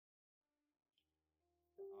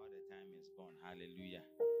gone. Hallelujah.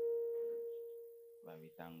 But we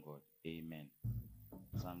thank God. Amen.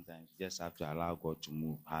 Sometimes you just have to allow God to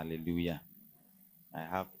move. Hallelujah. I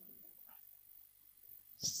have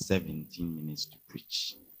 17 minutes to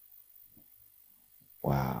preach.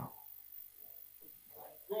 Wow.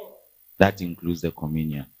 That includes the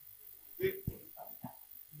communion.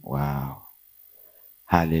 Wow.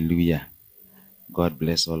 Hallelujah. God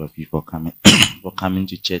bless all of you for coming for coming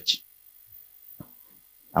to church.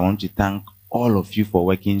 I want to thank all of you for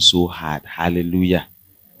working so hard. Hallelujah.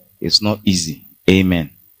 It's not easy. Amen.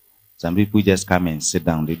 Some people just come and sit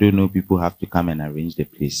down. They don't know people have to come and arrange the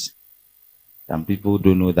place. Some people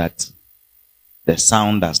don't know that the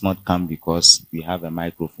sound does not come because we have a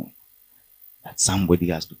microphone. That somebody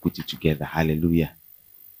has to put it together. Hallelujah.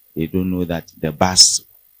 They don't know that the bass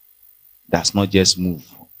does not just move.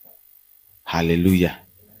 Hallelujah.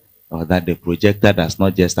 Or that the projector does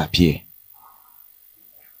not just appear.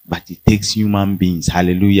 But it takes human beings.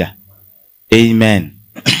 Hallelujah. Amen.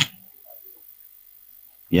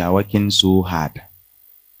 You are working so hard.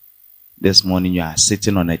 This morning you are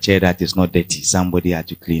sitting on a chair that is not dirty. Somebody had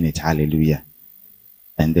to clean it. Hallelujah.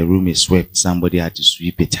 And the room is swept. Somebody had to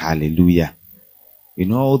sweep it. Hallelujah. You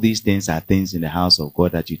know, all these things are things in the house of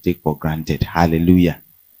God that you take for granted. Hallelujah.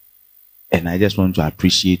 And I just want to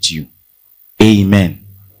appreciate you. Amen.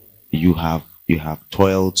 You have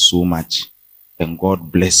toiled so much. And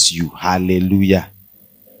God bless you. Hallelujah.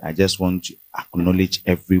 I just want to acknowledge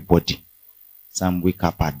everybody. Some wake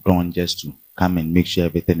up at dawn just to come and make sure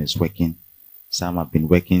everything is working. Some have been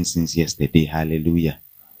working since yesterday. Hallelujah.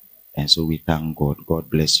 And so we thank God. God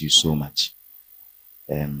bless you so much.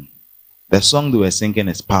 The song they were singing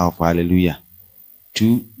is powerful. Hallelujah.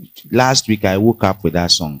 Last week I woke up with that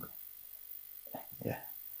song. Yeah.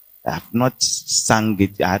 I have not sung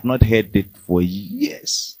it. I had not heard it for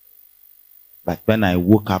years. But when I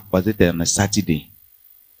woke up, was it on a Saturday?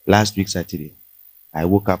 Last week Saturday. I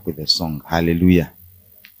woke up with a song. Hallelujah.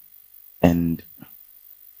 And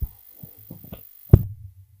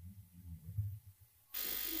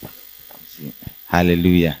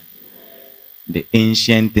hallelujah. The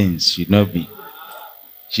ancient things should not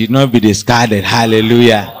be discarded.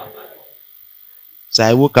 Hallelujah. So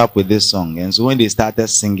I woke up with this song. And so when they started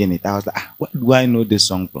singing it, I was like, where do I know this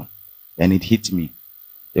song from? And it hit me.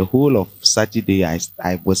 The whole of Saturday, I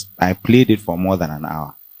played it for more than an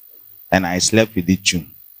hour. And I slept with it too.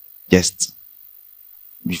 Just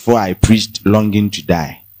before I preached Longing to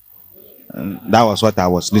Die. And that was what I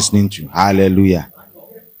was listening to. Hallelujah.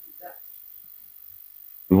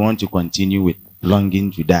 We want to continue with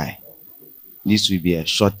Longing to Die. This will be a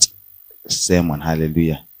short sermon.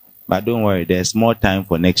 Hallelujah. But don't worry, there's more time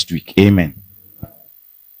for next week. Amen.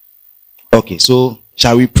 Okay, so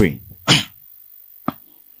shall we pray?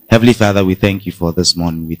 Heavenly Father, we thank you for this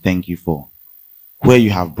morning. We thank you for where you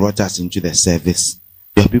have brought us into the service.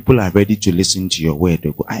 Your people are ready to listen to your word.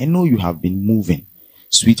 I know you have been moving.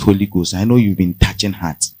 Sweet Holy Ghost, I know you've been touching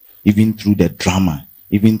hearts, even through the drama,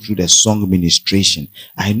 even through the song ministration.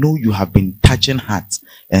 I know you have been touching hearts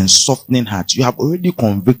and softening hearts. You have already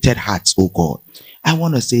convicted hearts, oh God. I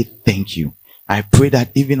want to say thank you. I pray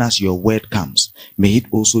that even as your word comes, may it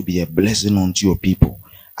also be a blessing unto your people.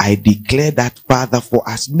 I declare that, Father, for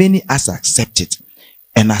as many as accept it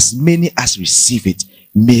and as many as receive it,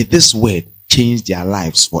 may this word change their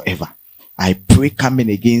lives forever. I pray, coming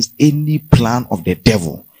against any plan of the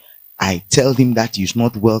devil. I tell him that he is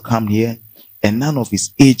not welcome here and none of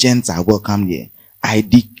his agents are welcome here. I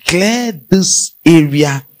declare this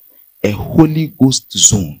area a Holy Ghost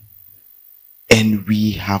zone, and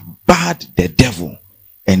we have barred the devil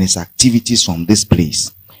and his activities from this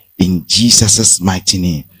place. In Jesus' mighty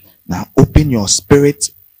name. Now open your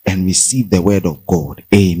spirit and receive the word of God.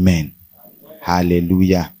 Amen.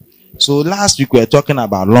 Hallelujah. So last week we were talking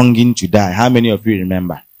about longing to die. How many of you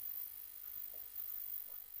remember?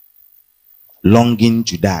 Longing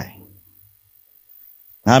to die.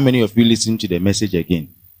 How many of you listened to the message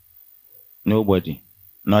again? Nobody.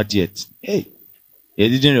 Not yet. Hey, you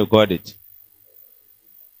didn't record it.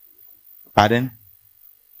 Pardon?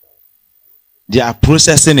 They are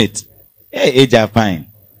processing it. Hey, they are fine.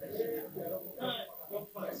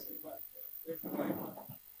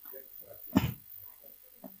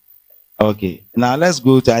 Okay, now let's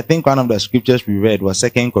go to, I think one of the scriptures we read was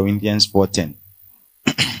 2 Corinthians 4:10.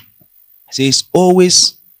 It says,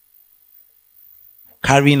 always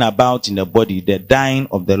carrying about in the body the dying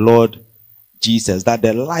of the Lord Jesus, that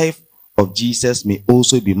the life of Jesus may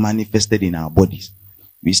also be manifested in our bodies.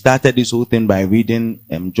 We started this whole thing by reading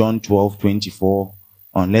John 12:24.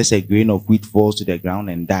 Unless a grain of wheat falls to the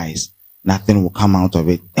ground and dies, nothing will come out of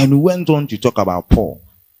it. And we went on to talk about Paul.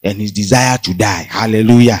 and his desire to die.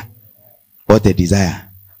 Hallelujah. What a desire.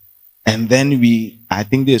 And then I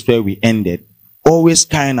think this is where we ended. Always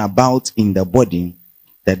carrying about in the body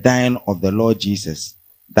the dying of the Lord Jesus,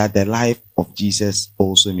 that the life of Jesus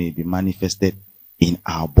also may be manifested in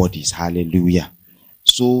our bodies. Hallelujah.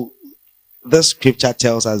 So the scripture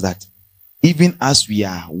tells us that even as we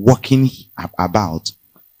are walking about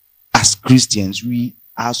as Christians, we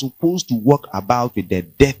are supposed to walk about with the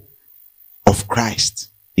death of Christ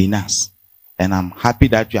in us. And I'm happy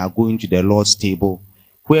that we are going to the Lord's table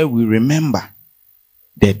where we remember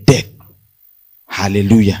the death,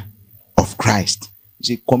 hallelujah, of Christ. You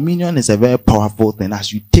see, communion is a very powerful thing.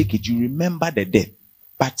 As you take it, you remember the death.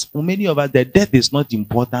 But for many of us, the death is not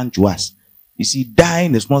important to us. You see,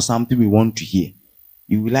 dying is not something we want to hear.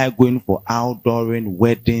 You like going for outdooring,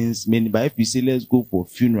 weddings, many. But if you say, let's go for a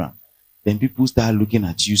funeral, then people start looking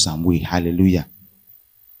at you some way. Hallelujah.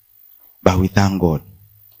 But we thank God.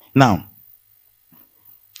 Now,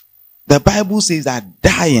 the Bible says that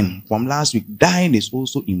dying, from last week, dying is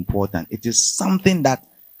also important. It is something that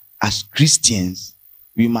as Christians,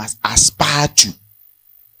 we must aspire to.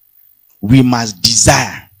 We must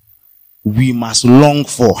desire. We must long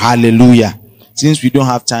for. Hallelujah. Since we don't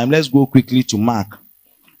have time, let's go quickly to Mark.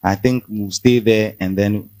 I think we'll stay there, and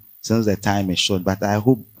then since the time is short, but I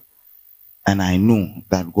hope and I know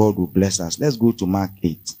that God will bless us. Let's go to Mark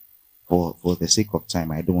 8 for the sake of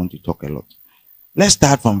time. I don't want to talk a lot. Let's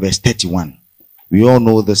start from verse 31. We all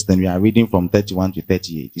know this, then we are reading from 31 to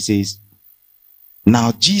 38. It says,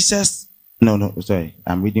 now Jesus,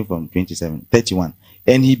 I'm reading from 31.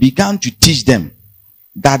 And he began to teach them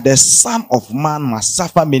that the Son of Man must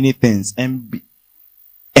suffer many things and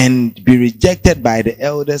be rejected by the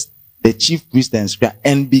elders, the chief priests and scribes,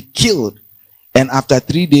 and be killed, and after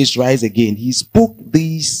 3 days rise again. He spoke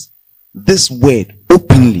this word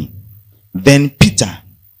openly. Then Peter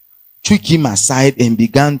took him aside and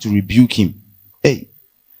began to rebuke him.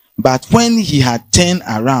 But when he had turned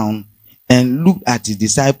around and looked at his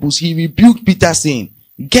disciples, he rebuked Peter, saying,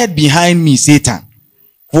 get behind me, Satan,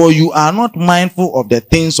 for you are not mindful of the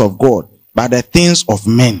things of God, but the things of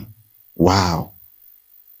men. Wow.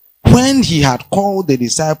 When he had called the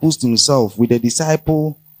disciples to himself with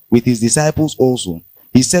his disciples also,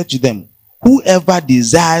 he said to them, whoever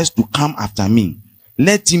desires to come after me,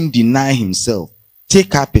 let him deny himself,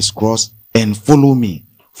 take up his cross, and follow me.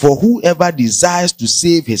 For whoever desires to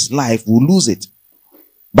save his life will lose it.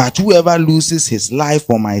 But whoever loses his life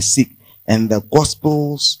for my sake and the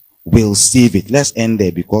gospel's will save it. Let's end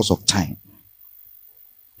there because of time.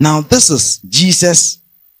 Now this is Jesus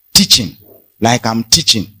teaching, like I'm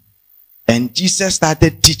teaching. And Jesus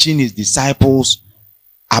started teaching his disciples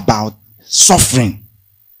about suffering,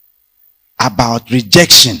 about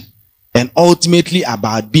rejection, and ultimately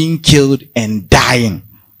about being killed and dying,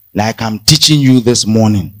 like I'm teaching you this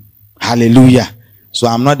morning. Hallelujah. So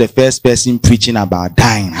I'm not the first person preaching about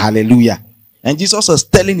dying. Hallelujah. And Jesus was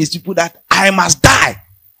telling his people that I must die.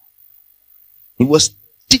 He was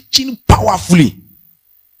teaching powerfully.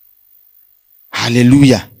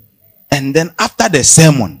 Hallelujah. And then after the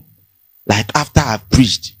sermon, like after I've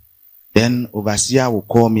preached, then overseer will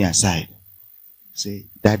call me aside. Say,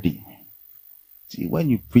 Daddy, see, when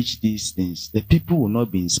you preach these things, the people will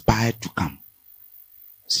not be inspired to come.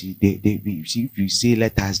 See, see, if you say,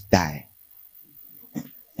 let us die.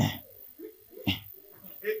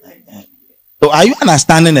 So are you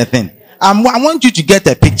understanding the thing? I want you to get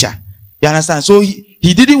a picture. You understand? So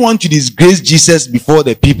he didn't want to disgrace Jesus before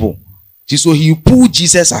the people. See, so he pulled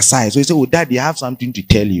Jesus aside. So he said, oh, Daddy, I have something to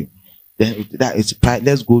tell you. Then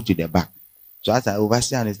let's go to the back. So as I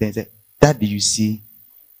oversee understand, he said, Daddy, you see,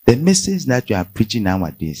 the message that you are preaching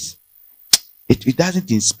nowadays, it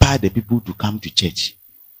doesn't inspire the people to come to church.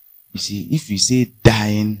 You see, if you say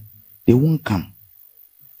dying, they won't come.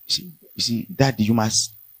 You see, Daddy, you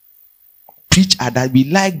must preach that. We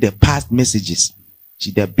like the past messages.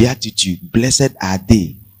 See, the beatitude, blessed are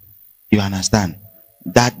they. You understand?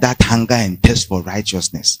 That hunger and thirst for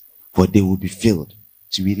righteousness, for they will be filled.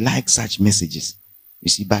 So we like such messages. You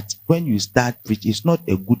see, but when you start preaching, it's not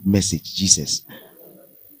a good message, Jesus.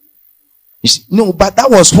 You see, no, but that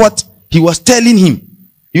was what he was telling him.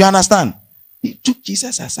 You understand? He took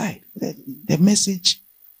Jesus aside. The message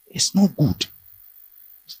is not good.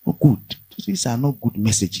 It's not good. These are not good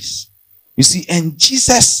messages. You see, and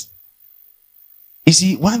Jesus, you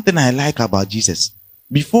see, one thing I like about Jesus,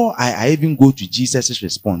 before I even go to Jesus'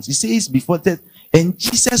 response, he says before that, and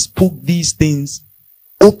Jesus spoke these things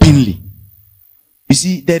openly. You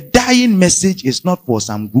see, the dying message is not for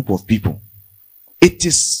some group of people. It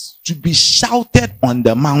is to be shouted on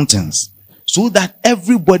the mountains so that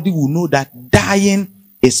everybody will know that dying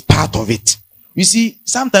is part of it. You see,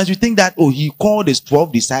 sometimes you think that, he called his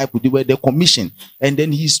 12 disciples, they were the commission, and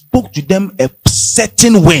then he spoke to them a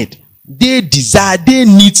certain word. They desire, they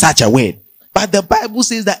need such a word. But the Bible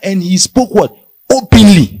says that, and he spoke what?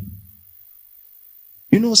 Openly.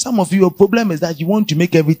 You know, some of your problem is that you want to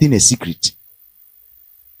make everything a secret.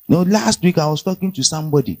 You know, last week I was talking to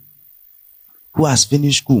somebody who has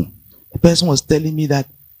finished school. The person was telling me that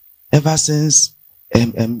ever since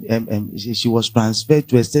she was transferred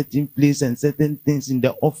to a certain place and certain things in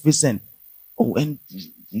the office, and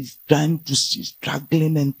he's she's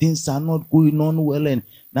struggling and things are not going on well, and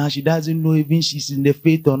now she doesn't know even she's in the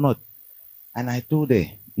faith or not. And I told her,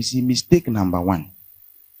 you see, mistake number one,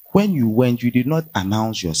 when you went, you did not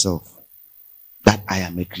announce yourself that I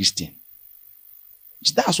am a Christian.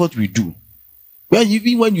 That's what we do. Well,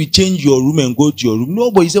 even when you change your room and go to your room,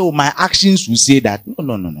 nobody say, my actions will say that.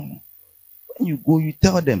 No. When you go, you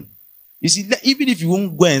tell them. You see, even if you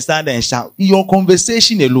won't go and stand and shout, your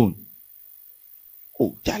conversation alone.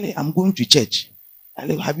 Oh, Charlie, I'm going to church.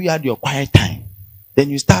 Charlie, have you had your quiet time? Then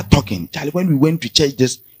you start talking. Charlie, when we went to church,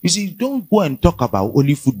 you see, don't go and talk about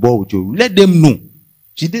only football with you. Let them know.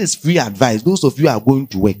 See, this is free advice. Those of you are going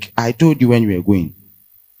to work. I told you when you were going.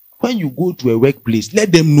 When you go to a workplace,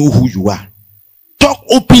 let them know who you are. Talk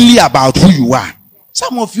openly about who you are.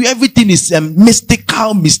 Some of you, everything is a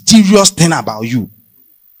mystical, mysterious thing about you.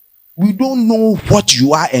 We don't know what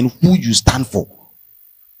you are and who you stand for.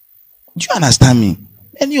 Do you understand me?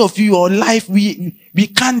 Many of you, your life, we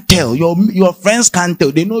can't tell. Your friends can't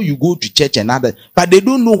tell. They know you go to church and other, but they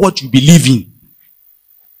don't know what you believe in.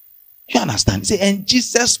 Do you understand? See, and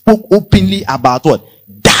Jesus spoke openly about what?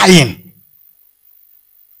 Dying.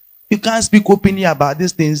 You can't speak openly about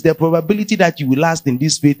these things. The probability that you will last in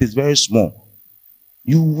this faith is very small.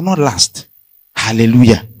 You will not last.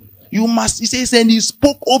 Hallelujah. You must, he says, and he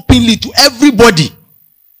spoke openly to everybody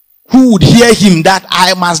who would hear him that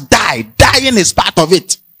I must die. Dying is part of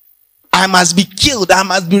it. I must be killed. I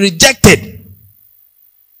must be rejected.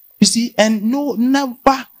 You see, and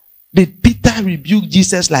never did Peter rebuke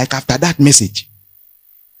Jesus like after that message.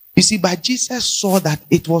 You see, but Jesus saw that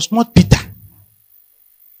it was not Peter.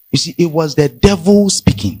 You see, it was the devil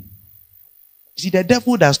speaking. You see, the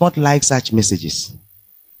devil does not like such messages.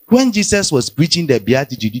 When Jesus was preaching the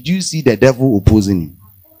Beatitude, did you see the devil opposing him?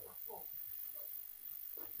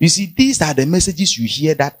 You see, these are the messages you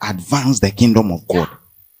hear that advance the kingdom of God.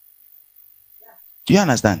 Do you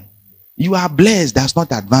understand? You are blessed does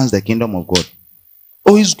not advance the kingdom of God.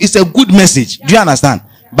 Oh, it's a good message. Do you understand?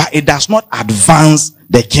 But it does not advance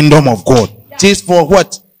the kingdom of God. It says for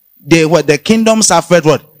what? The kingdom suffered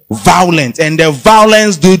what? Violence. And the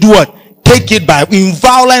violence do what? Take it by. In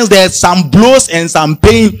violence, there's some blows and some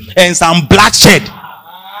pain and some bloodshed.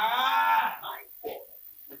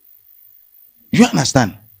 You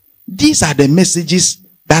understand? These are the messages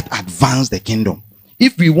that advance the kingdom.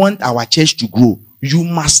 If we want our church to grow, you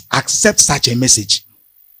must accept such a message.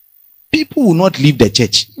 People will not leave the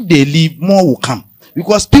church. If they leave, more will come.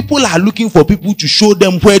 Because people are looking for people to show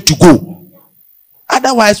them where to go.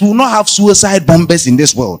 Otherwise, we will not have suicide bombers in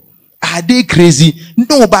this world. Are they crazy?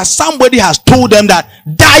 No, but somebody has told them that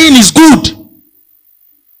dying is good.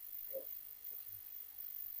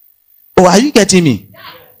 Oh, are you getting me?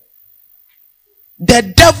 The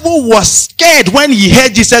devil was scared when he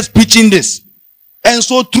heard Jesus preaching this. And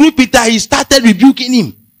so through Peter, he started rebuking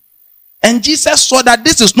him. And Jesus saw that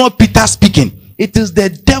this is not Peter speaking. It is the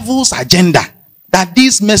devil's agenda that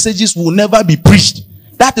these messages will never be preached.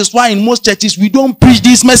 That is why in most churches, we don't preach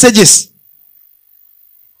these messages.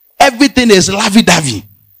 Everything is lovey-dovey.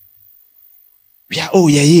 We are, oh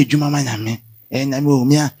yeah,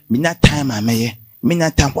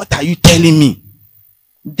 what are you telling me?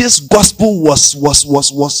 This gospel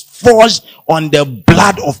was forged on the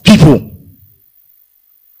blood of people.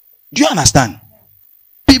 Do you understand?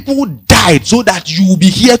 People died so that you will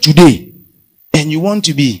be here today. And you want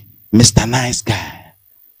to be Mr. Nice Guy.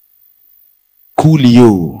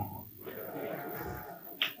 Coolio.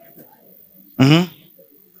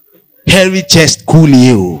 Hairy chest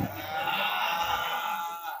Coolio.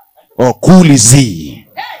 Or Cooley Z.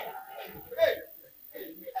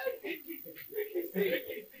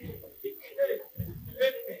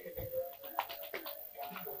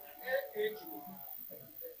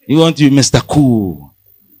 You want to be Mr. Cool.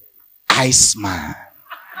 Iceman.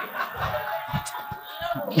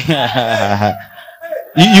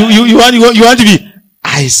 you want to be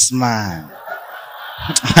Iceman.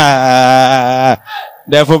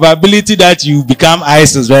 The probability that you become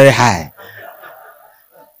ice is very high.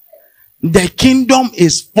 The kingdom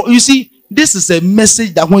is for, you see, this is a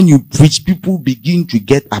message that when you preach, people begin to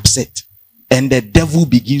get upset. And the devil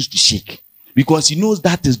begins to shake. Because he knows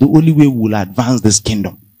that is the only way we will advance this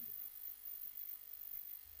kingdom.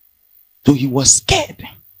 So he was scared.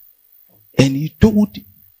 And he told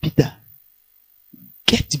Peter,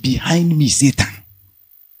 get behind me, Satan.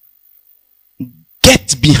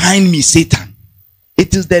 Get behind me, Satan.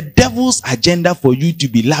 It is the devil's agenda for you to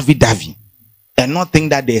be lovey-dovey and not think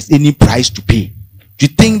that there's any price to pay. To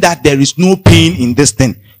think that there is no pain in this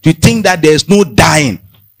thing. To think that there is no dying.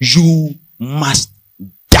 You must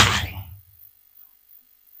die.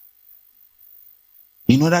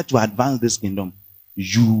 In order to advance this kingdom,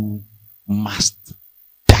 you must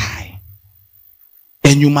die.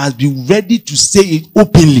 And you must be ready to say it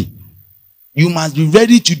openly. You must be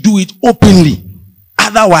ready to do it openly.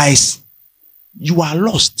 Otherwise, you are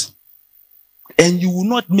lost. And you will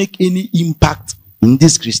not make any impact in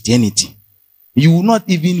this Christianity. You will not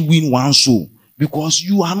even win one soul because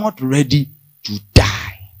you are not ready to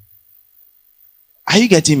die. Are you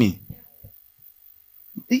getting me?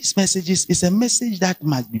 These messages is a message that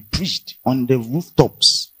must be preached on the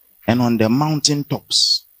rooftops and on the mountain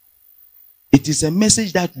tops. It is a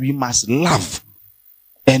message that we must love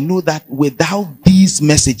and know that without these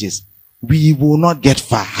messages, we will not get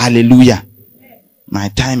far. Hallelujah. My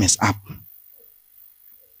time is up.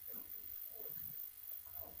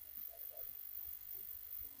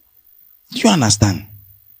 Do you understand?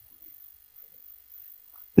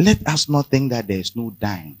 Let us not think that there is no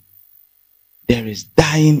dying. There is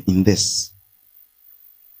dying in this.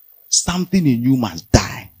 Something in you must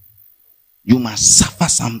die. You must suffer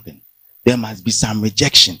something. There must be some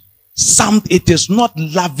rejection. It is not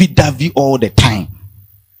lovey-dovey all the time.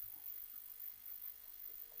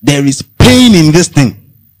 There is pain in this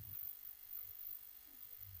thing.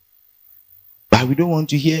 But we don't want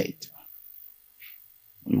to hear it.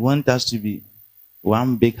 We want us to be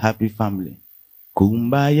one big happy family.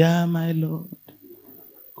 Kumbaya, my Lord.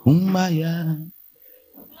 Kumbaya.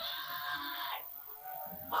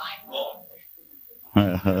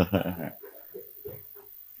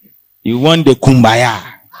 You want the kumbaya.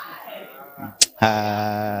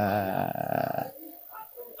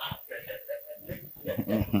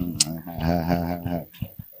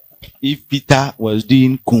 If Peter was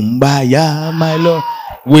doing kumbaya, my Lord,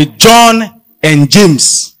 with John and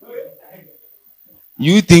James,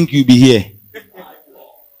 you think you'll be here?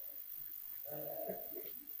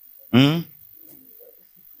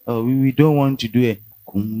 Oh, we don't want to do it.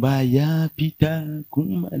 Kumbaya, Peter,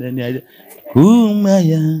 kumbaya,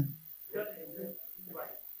 kumbaya.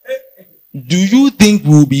 Do you think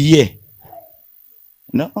we'll be here?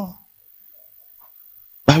 No.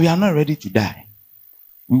 But we are not ready to die.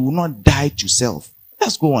 We will not die to self.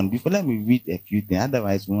 Let's go on. Let me read a few things.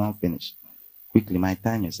 Otherwise, we won't finish. Quickly, my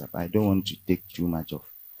time is up. I don't want to take too much off.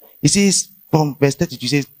 It says, from verse 32, it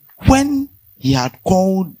says, when he had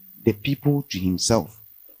called the people to himself,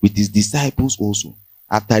 with his disciples also,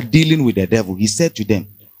 after dealing with the devil, he said to them,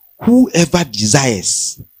 whoever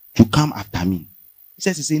desires to come after me. He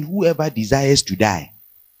says, he's saying, whoever desires to die.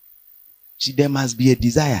 See, there must be a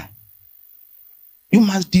desire. You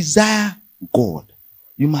must desire God.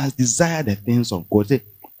 You must desire the things of God. Say,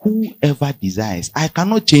 whoever desires. I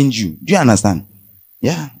cannot change you. Do you understand?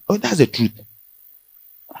 Yeah. Oh, that's the truth.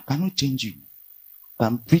 I cannot change you. I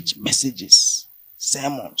can preach messages,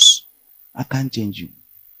 sermons. I can't change you.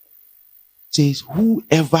 It says,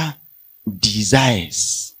 whoever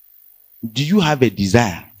desires. Do you have a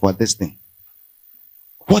desire for this thing?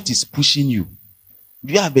 What is pushing you?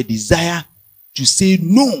 Do you have a desire to say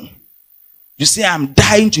no? You say, I'm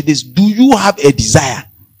dying to this. Do you have a desire?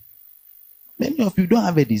 Many of you don't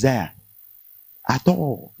have a desire at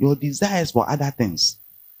all. Your desire is for other things.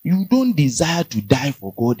 You don't desire to die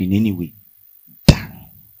for God in any way.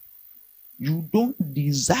 Die. You don't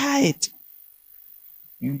desire it.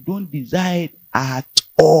 You don't desire it at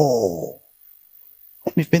all.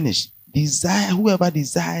 Let me finish. Desire, whoever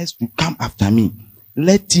desires to come after me,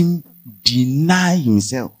 let him deny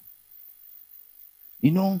himself.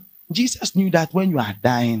 You know, Jesus knew that when you are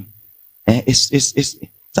dying, you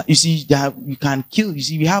see, you can kill. You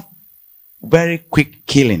see, we have very quick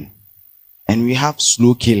killing and we have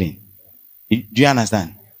slow killing. Do you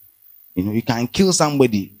understand? You know, you can kill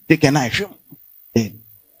somebody, take a knife, dead.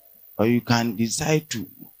 Or you can decide to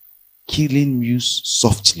kill him use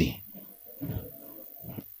softly.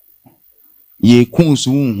 You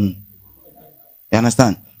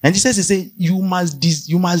understand? And Jesus is saying, you must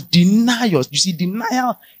deny yourself. You see,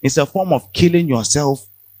 denial is a form of killing yourself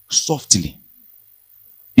softly.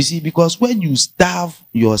 You see, because when you starve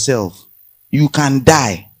yourself, you can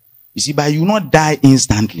die. You see, but you will not die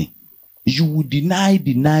instantly. You will deny,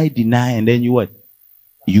 and then you what?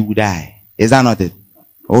 You will die. Is that not it?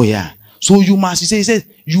 Oh yeah. So you must, he says,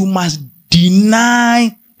 you must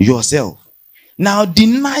deny yourself. Now,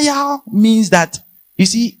 denial means that, you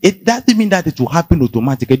see, it doesn't mean that it will happen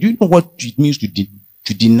automatically. Do you know what it means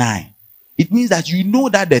to deny? It means that you know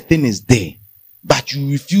that the thing is there, but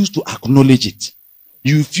you refuse to acknowledge it.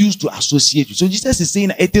 You refuse to associate it. So Jesus is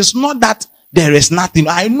saying, it is not that there is nothing.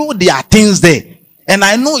 I know there are things there, and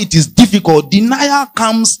I know it is difficult. Denial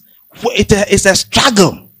comes, it's a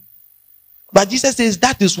struggle. But Jesus says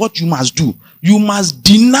that is what you must do. You must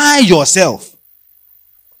deny yourself.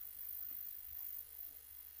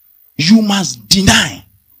 You must deny.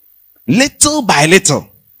 Little by little.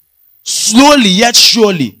 Slowly yet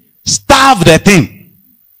surely. Starve the thing.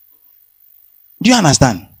 Do you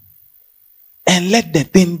understand? And let the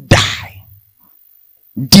thing die.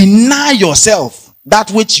 Deny yourself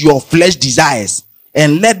that which your flesh desires.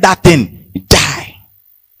 And let that thing die.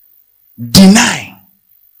 Deny.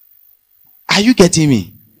 Are you getting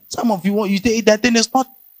me? Some of you say that thing is not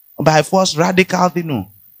by force radical thing.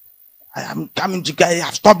 No. I am coming to I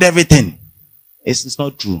have stopped everything. It's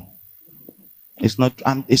not true. It's not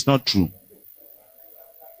true.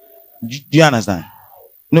 Do you understand?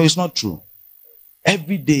 No, it's not true.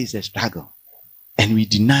 Every day is a struggle. And we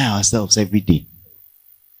deny ourselves every day.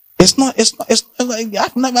 It's not like,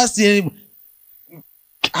 I've never seen,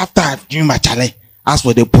 after I've given my challenge, as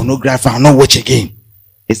for the pornography, I'll not watch again.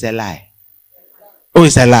 It's a lie. Oh,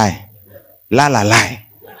 it's a lie. Lie.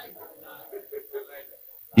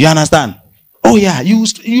 You understand? Oh yeah, you.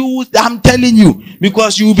 I'm telling you,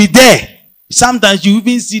 because you'll be there. Sometimes you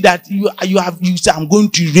even see that you say, I'm going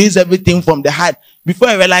to raise everything from the heart. Before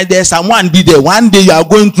you realize there's someone be there. One day you are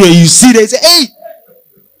going through it, you see they say, hey,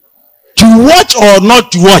 to watch or not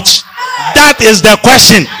to watch? That is the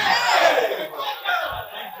question.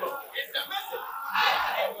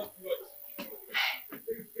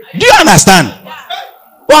 Do you understand?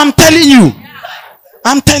 Oh, I'm telling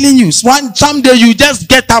you. Someday you just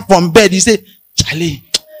get up from bed. You say, Charlie,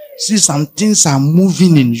 see, some things are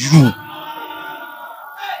moving in you.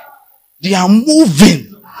 They are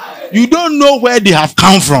moving. You don't know where they have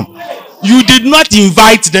come from. You did not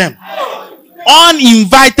invite them.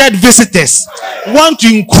 Uninvited visitors want to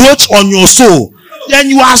encroach on your soul. Then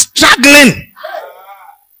you are struggling.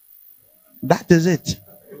 That is it.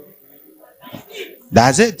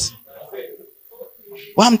 That's it.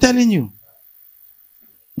 Well, I'm telling you.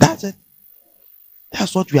 That's it.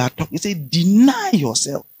 That's what we are talking. He said, deny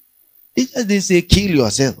yourself. He just didn't say kill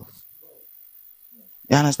yourself.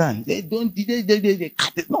 You understand? They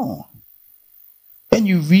cut it. No. When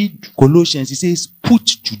you read Colossians, he says, put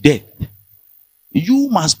to death. You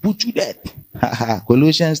must put to death.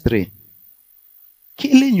 Colossians 3.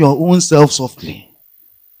 Killing your own self softly.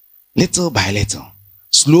 Little by little.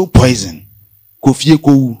 Slow poison.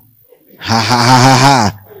 Kofiekou.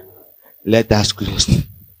 Ha. Let us close.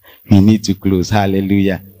 We need to close.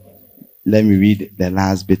 Hallelujah. Let me read the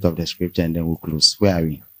last bit of the scripture and then we'll close. Where are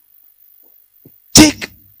we?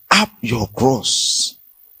 Take up your cross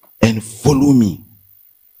and follow me.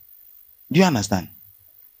 Do you understand?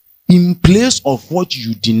 In place of what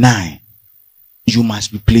you deny, you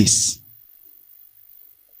must replace.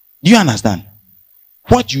 Do you understand?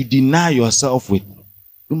 What you deny yourself with,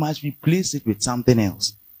 you must replace it with something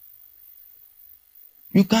else.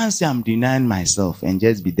 You can't say I'm denying myself and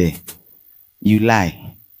just be there. You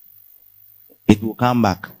lie. It will come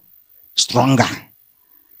back stronger.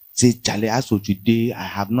 Say, Charlie, as for today, I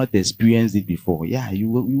have not experienced it before. Yeah, you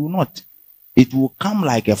will not. It will come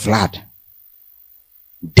like a flood.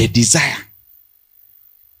 The desire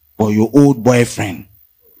for your old boyfriend.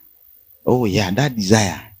 Oh yeah, that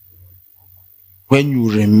desire. When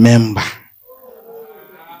you remember.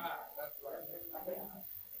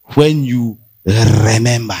 When you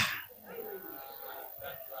remember.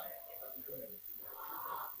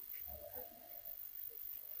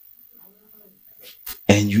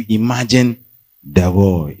 And you imagine the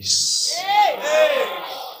voice.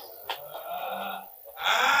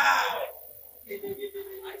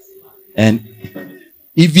 And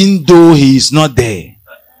even though he is not there,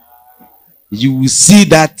 you will see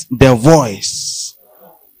that the voice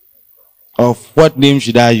of, what name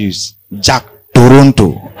should I use? Jack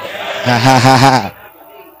Toronto.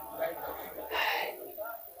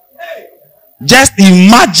 Just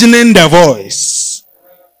imagining the voice.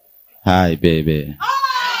 Hi, baby.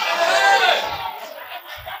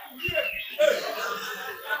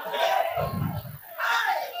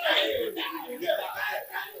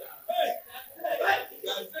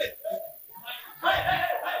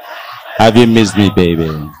 Have you missed me,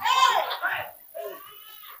 baby?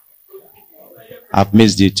 I've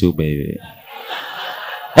missed you too, baby.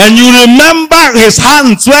 And you remember his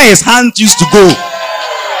hands, where his hands used to go.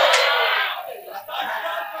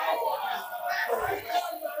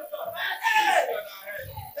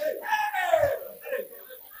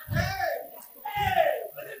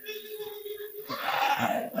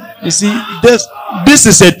 You see, this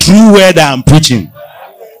is a true word I'm preaching.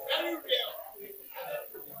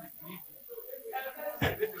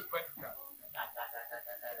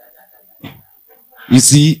 You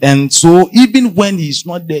see, and so even when he's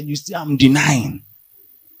not there, you see, I'm denying.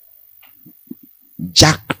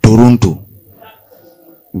 Jack Toronto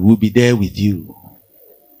will be there with you.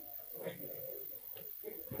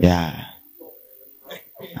 Yeah.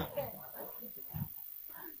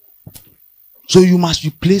 So you must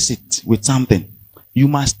replace it with something. You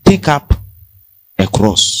must take up a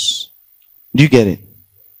cross. Do you get it?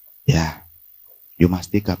 Yeah. You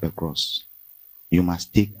must take up a cross. You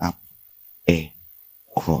must take up a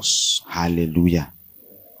cross. Hallelujah.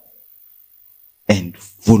 And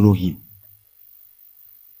follow him.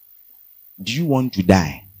 Do you want to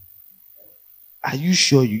die? Are you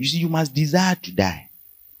sure? You see, you must desire to die.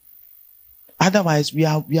 Otherwise, we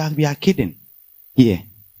are kidding here.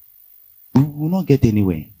 We will not get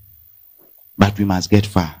anywhere. But we must get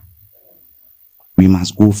far. We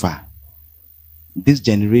must go far. This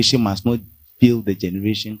generation must not feel the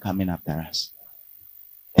generation coming after us.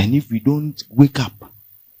 And if we don't wake up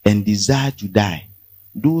and desire to die,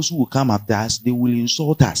 those who will come after us, they will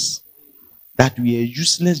insult us. That we are a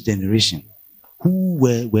useless generation who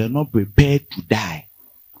were not prepared to die,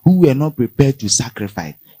 who were not prepared to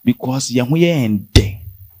sacrifice, because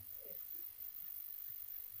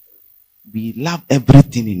we love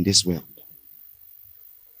everything in this world.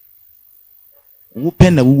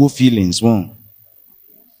 Open the feelings.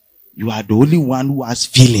 You are the only one who has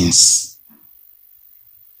feelings.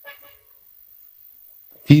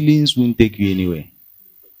 Feelings won't take you anywhere.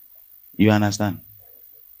 You understand?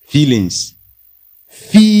 Feelings.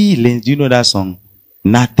 Feelings. Do you know that song?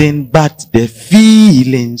 Nothing but the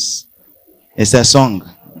feelings. It's a song.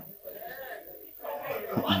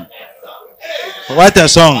 What a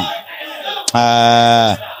song.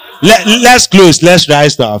 Let's close. Let's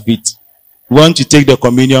rise to our feet. We want to take the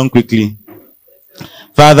communion quickly.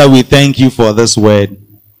 Father, we thank you for this word.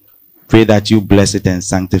 Pray that you bless it and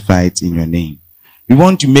sanctify it in your name. We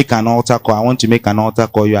want to make an altar call. I want to make an altar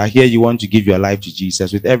call. You are here. You want to give your life to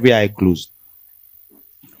Jesus with every eye closed.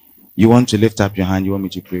 You want to lift up your hand. You want me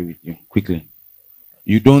to pray with you quickly.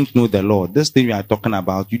 You don't know the Lord. This thing we are talking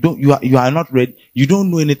about, you are not ready. You don't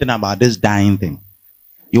know anything about this dying thing.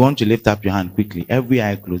 You want to lift up your hand quickly. Every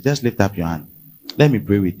eye closed. Just lift up your hand. Let me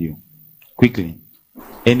pray with you quickly.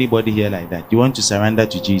 Anybody here like that? You want to surrender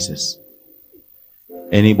to Jesus?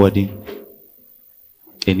 Anybody?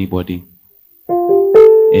 Anybody?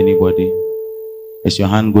 Anybody? Is your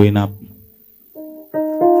hand going up?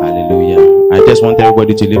 Hallelujah. I just want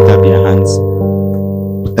everybody to lift up their hands.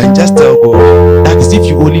 And just tell God, that is if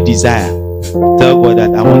you only desire. Tell God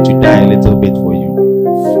that I want to die a little bit for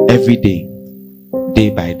you. Every day. Day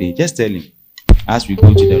by day. Just tell him. As we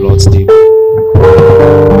go to the Lord's table.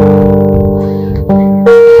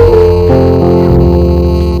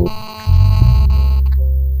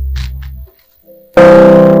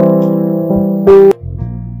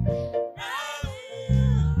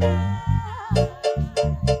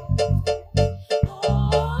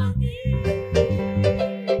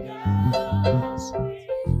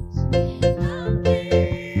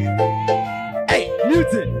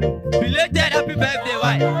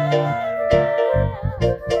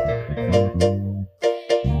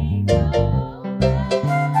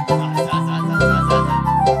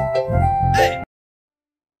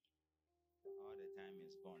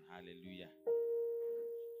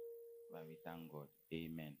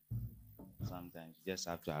 Just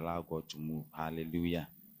have to allow God to move. Hallelujah.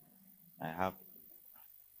 I have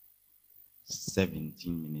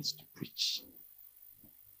 17 minutes to preach.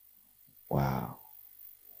 Wow.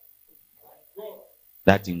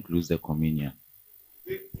 That includes the communion.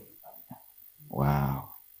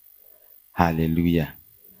 Wow. Hallelujah.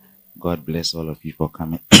 God bless all of you for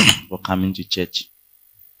coming for coming to church.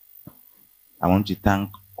 I want to thank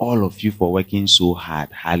all of you for working so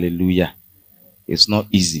hard. Hallelujah. It's not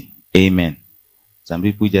easy. Amen. Some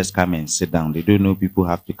people just come and sit down. They don't know people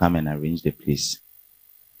have to come and arrange the place.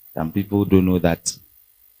 Some people don't know that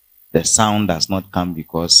the sound does not come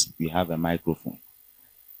because we have a microphone.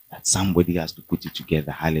 That somebody has to put it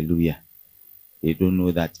together. Hallelujah. They don't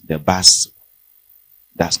know that the bus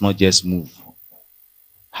does not just move.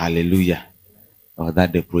 Hallelujah. Or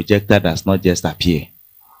that the projector does not just appear.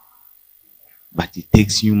 But it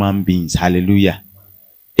takes human beings. Hallelujah.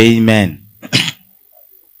 Amen.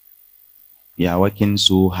 You are working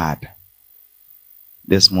so hard.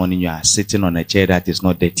 This morning you are sitting on a chair that is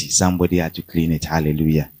not dirty. Somebody had to clean it.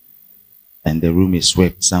 Hallelujah. And the room is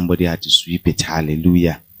swept. Somebody had to sweep it.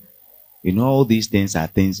 Hallelujah. You know, all these things are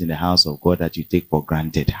things in the house of God that you take for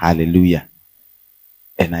granted. Hallelujah.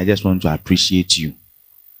 And I just want to appreciate you.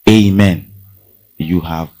 Amen. You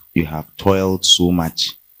have toiled so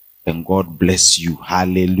much. And God bless you.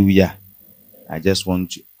 Hallelujah. I just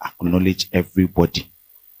want to acknowledge everybody.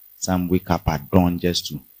 Some wake up at dawn just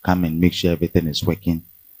to come and make sure everything is working.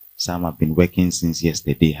 Some have been working since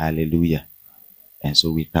yesterday. Hallelujah. And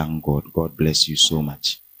so we thank God. God bless you so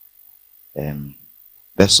much.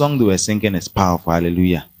 The song they were singing is powerful.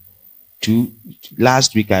 Hallelujah.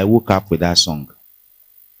 Last week I woke up with that song.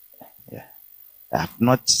 Yeah. I have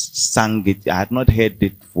not sung it. I had not heard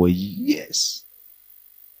it for years.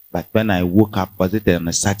 But when I woke up, was it on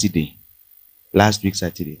a Saturday? Last week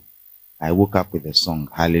Saturday. I woke up with a song.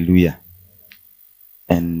 Hallelujah.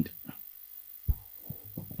 And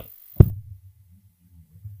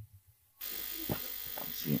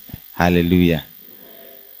hallelujah.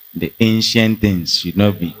 The ancient things should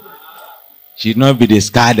not be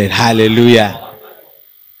discarded. Hallelujah.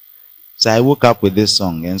 So I woke up with this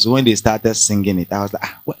song. And so when they started singing it, I was like,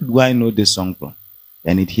 where do I know this song from?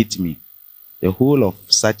 And it hit me. The whole of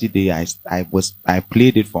Saturday, I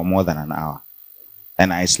played it for more than an hour.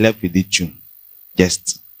 And I slept with it too.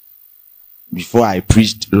 Just before I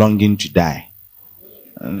preached Longing to Die.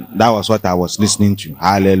 And that was what I was listening to.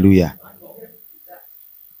 Hallelujah.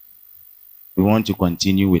 We want to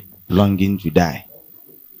continue with Longing to Die.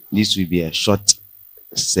 This will be a short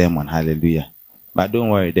sermon. Hallelujah. But don't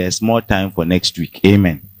worry, there's more time for next week.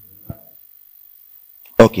 Amen.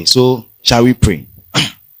 Okay, so shall we pray?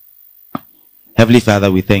 Heavenly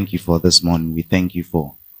Father, we thank you for this morning. We thank you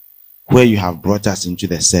for where you have brought us into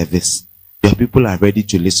the service. Your people are ready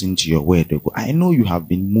to listen to your word. I know you have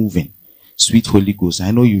been moving. Sweet Holy Ghost,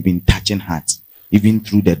 I know you've been touching hearts, even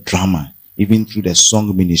through the drama, even through the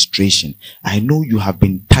song ministration. I know you have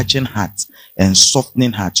been touching hearts and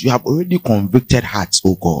softening hearts. You have already convicted hearts,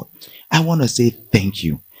 oh God. I want to say thank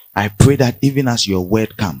you. I pray that even as your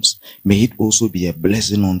word comes, may it also be a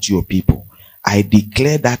blessing unto your people. I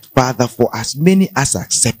declare that, Father, for as many as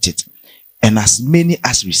accept it and as many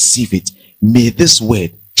as receive it, may this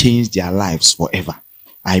word change their lives forever.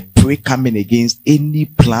 I pray, coming against any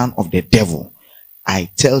plan of the devil. I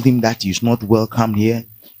tell him that he is not welcome here,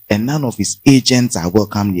 and none of his agents are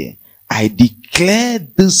welcome here. I declare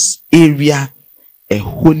this area a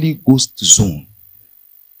Holy Ghost zone,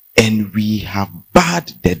 and we have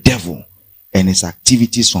barred the devil and his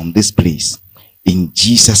activities from this place. In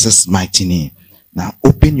Jesus' mighty name. Now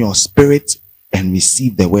open your spirit and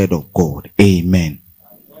receive the word of God. Amen.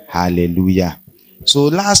 Hallelujah. So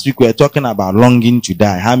last week we were talking about longing to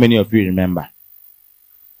die. How many of you remember?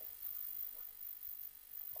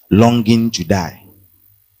 Longing to die.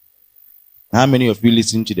 How many of you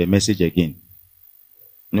listened to the message again?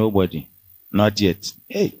 Nobody. Not yet.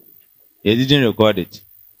 Hey, you didn't record it.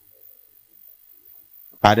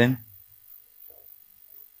 Pardon?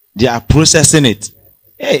 They are processing it.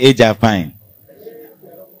 Hey, they are fine.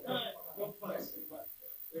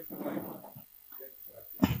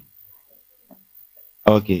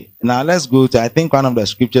 Okay, now let's go to, I think one of the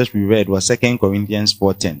scriptures we read was 2 Corinthians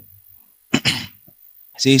 4:10. It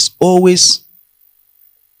says, always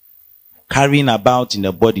carrying about in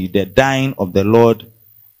the body the dying of the Lord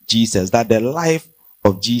Jesus, that the life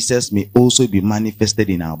of Jesus may also be manifested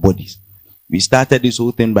in our bodies. We started this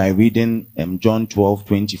whole thing by reading John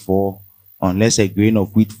 12:24. Unless a grain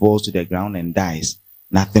of wheat falls to the ground and dies,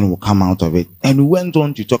 nothing will come out of it. And we went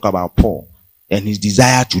on to talk about Paul and his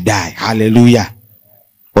desire to die. Hallelujah.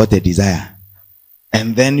 What a desire.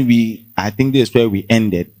 And then I think this is where we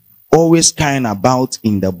ended. Always carrying about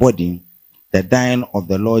in the body the dying of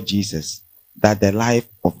the Lord Jesus, that the life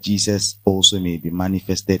of Jesus also may be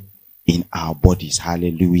manifested in our bodies.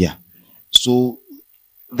 Hallelujah. So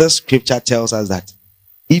the scripture tells us that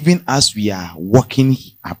even as we are walking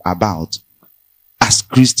about as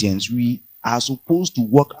Christians, we are supposed to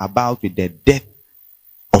walk about with the death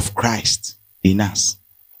of Christ in us.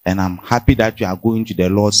 And I'm happy that we are going to the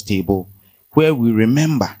Lord's table where we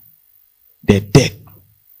remember the death,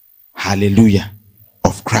 hallelujah,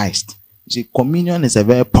 of Christ. You see, communion is a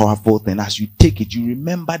very powerful thing. As you take it, you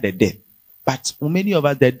remember the death. But for many of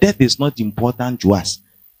us, the death is not important to us.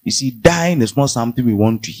 You see, dying is not something we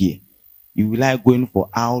want to hear. You like going for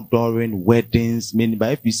outdooring, weddings, many.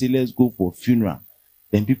 But if you say, let's go for a funeral,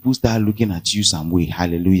 then people start looking at you some way.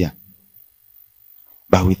 Hallelujah.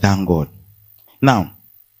 But we thank God. Now,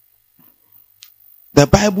 The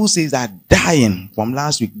Bible says that dying, from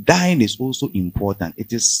last week, dying is also important.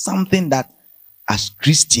 It is something that as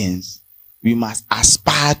Christians, we must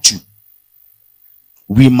aspire to.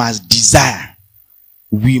 We must desire.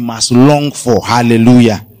 We must long for.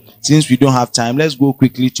 Hallelujah. Since we don't have time, let's go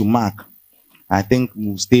quickly to Mark. I think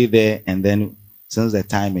we'll stay there, and then since the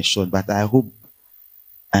time is short, but I hope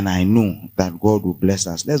and I know that God will bless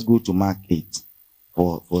us. Let's go to Mark 8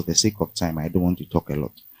 for the sake of time. I don't want to talk a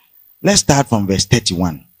lot. Let's start from verse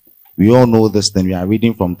 31. We all know this, then we are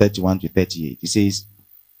reading from 31 to 38. It says,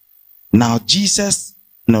 now Jesus,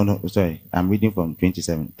 I'm reading from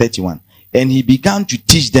 27, 31. And he began to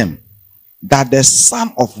teach them that the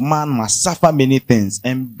Son of Man must suffer many things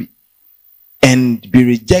and be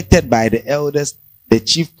rejected by the elders, the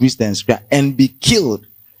chief priests and scribes, and be killed,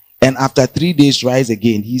 and after 3 days rise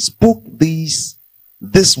again. He spoke this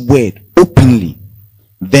word openly.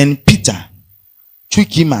 Then Peter took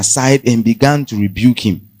him aside and began to rebuke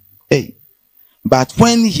him. But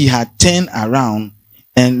when he had turned around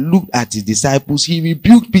and looked at his disciples, he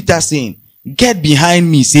rebuked Peter, saying, get behind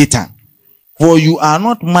me, Satan, for you are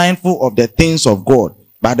not mindful of the things of God,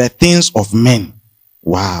 but the things of men.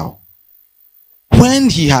 Wow. When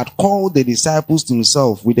he had called the disciples to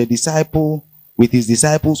himself with his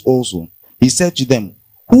disciples also, he said to them,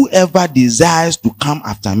 whoever desires to come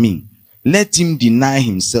after me, let him deny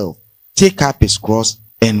himself, take up his cross,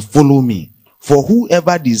 and follow me. For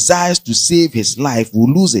whoever desires to save his life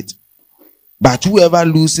will lose it. But whoever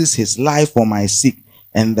loses his life for my sake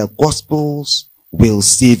and the gospel's will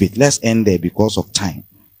save it. Let's end there because of time.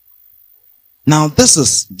 Now this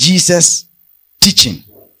is Jesus teaching,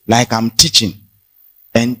 like I'm teaching.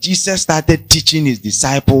 And Jesus started teaching his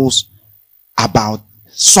disciples about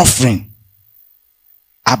suffering,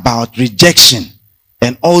 about rejection,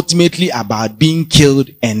 and ultimately about being killed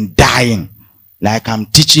and dying, like I'm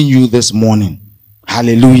teaching you this morning.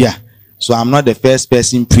 Hallelujah. So I'm not the first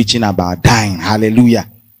person preaching about dying.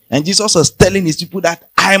 Hallelujah. And Jesus was telling his people that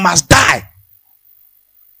I must die.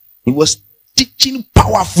 He was teaching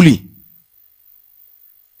powerfully.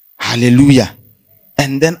 Hallelujah.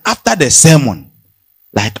 And then after the sermon,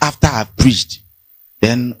 like after I've preached,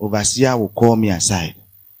 then overseer will call me aside.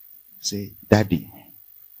 Say, Daddy,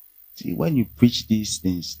 see, when you preach these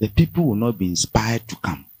things, the people will not be inspired to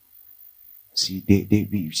come. See,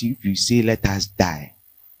 see, if you say, let us die.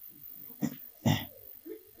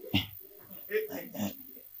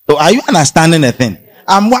 So are you understanding the thing?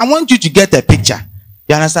 I want you to get a picture.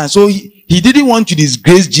 You understand? So he didn't want to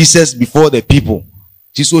disgrace Jesus before the people.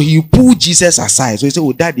 See, so he pulled Jesus aside. So he said,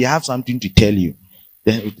 oh, Daddy, I have something to tell you.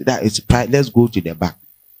 Then let's go to the back.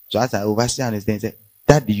 So as I oversee understand, he said,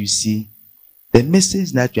 Daddy, you see, the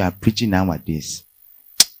message that you are preaching nowadays,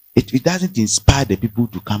 it doesn't inspire the people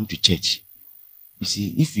to come to church. You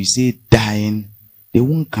see, if you say dying, they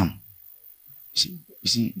won't come. You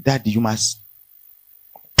see, Daddy, you must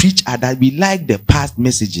preach that we like the past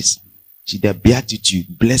messages. See, the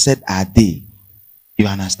beatitude, blessed are they. You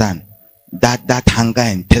understand? That hunger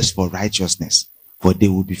and thirst for righteousness, for they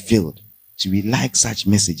will be filled. So we like such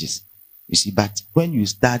messages. You see, but when you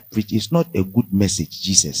start preaching, it's not a good message,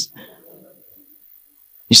 Jesus.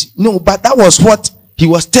 You see, no, but that was what he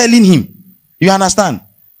was telling him. You understand?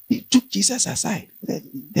 He took Jesus aside.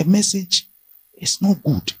 The message is not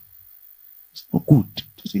good. It's not good.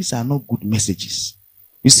 These are not good messages.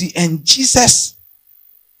 You see, and Jesus,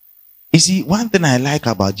 you see, one thing I like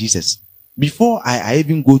about Jesus, before I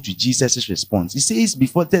even go to Jesus' response, he says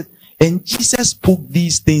before that, and Jesus spoke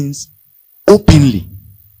these things openly.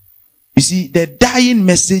 You see, the dying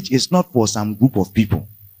message is not for some group of people.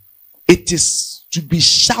 It is to be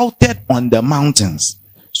shouted on the mountains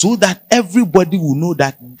so that everybody will know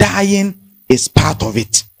that dying is part of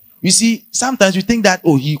it. You see, sometimes you think that,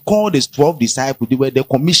 oh, he called his 12 disciples, they were the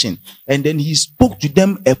commission, and then he spoke to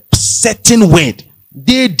them a certain word.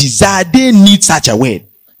 They desire, they need such a word.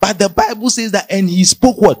 But the Bible says that, and he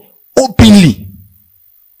spoke what? Openly.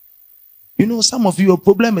 You know, some of your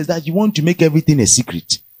problem is that you want to make everything a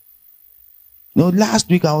secret. You know, last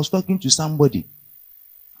week I was talking to somebody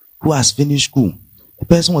who has finished school. The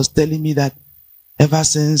person was telling me that ever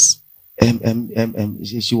since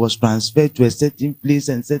she was transferred to a certain place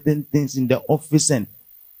and certain things in the office, and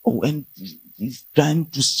he's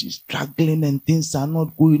she's struggling and things are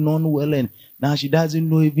not going on well, and now she doesn't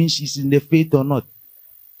know even she's in the faith or not.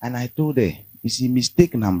 And I told her, you see,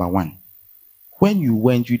 mistake number one. When you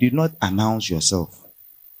went, you did not announce yourself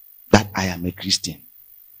that I am a Christian.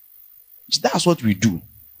 That's what we do.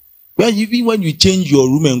 Even when you change your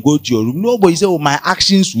room and go to your room, nobody say, oh, my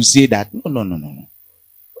actions will say that. No.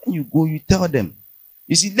 When you go, you tell them.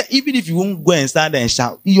 You see, even if you won't go and stand and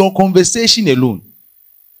shout, your conversation alone,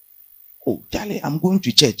 Oh, Charlie, I'm going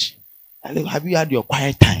to church. Charlie, have you had your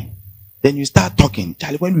quiet time? Then you start talking.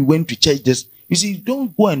 Charlie, when we went to church, you see,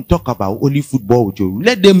 don't go and talk about only football with you.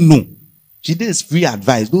 Let them know. See, this is free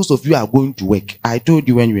advice. Those of you are going to work. I told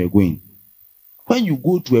you when you were going. When you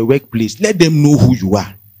go to a workplace, let them know who you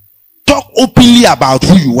are. Talk openly about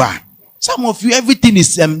who you are. Some of you, everything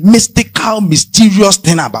is a mystical, mysterious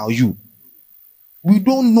thing about you. We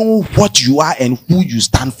don't know what you are and who you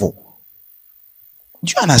stand for.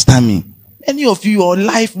 Do you understand me? Many of you, your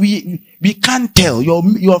life, we can't tell.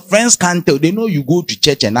 Your friends can't tell. They know you go to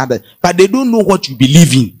church and other, but they don't know what you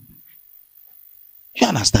believe in. You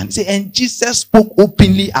understand? See, and Jesus spoke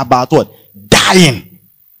openly about what? Dying.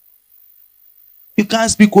 You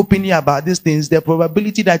can't speak openly about these things. The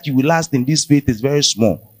probability that you will last in this faith is very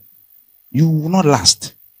small. You will not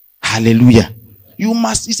last. Hallelujah. You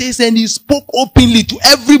must, he says, and he spoke openly to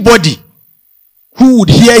everybody who would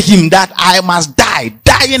hear him that I must die.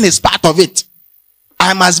 Dying is part of it.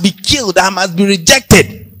 I must be killed. I must be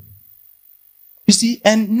rejected. You see,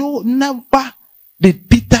 and never did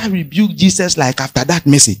Peter rebuke Jesus like after that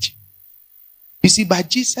message. You see, but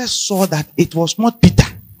Jesus saw that it was not Peter.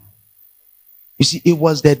 You see, it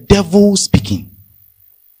was the devil speaking.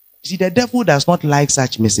 You see, the devil does not like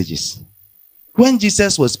such messages. When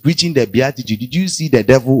Jesus was preaching the Beatitude, did you see the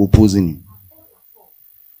devil opposing him?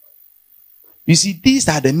 You see, these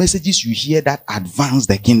are the messages you hear that advance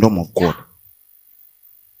the kingdom of God.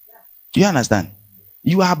 Do you understand?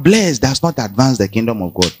 You are blessed does not advance the kingdom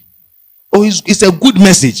of God. Oh, it's a good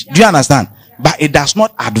message. Do you understand? But it does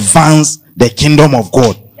not advance the kingdom of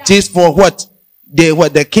God. It is for what?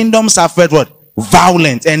 The kingdom suffered what?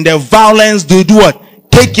 Violence. And the violence they do what?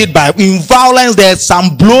 Take it by. In violence, there's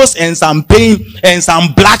some blows and some pain and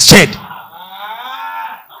some bloodshed.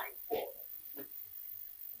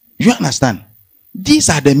 You understand? These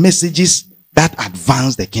are the messages that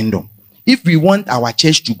advance the kingdom. If we want our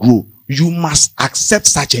church to grow, you must accept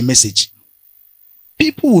such a message.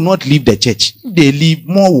 People will not leave the church. If they leave,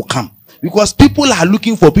 more will come. Because people are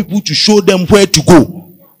looking for people to show them where to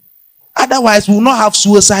go. Otherwise, we will not have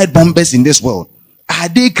suicide bombers in this world. Are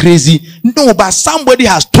they crazy? No, but somebody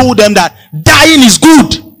has told them that dying is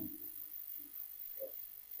good.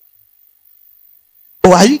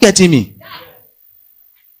 Oh, are you getting me?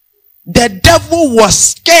 The devil was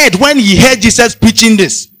scared when he heard Jesus preaching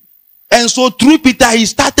this. And so through Peter, he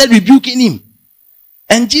started rebuking him.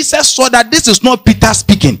 And Jesus saw that this is not Peter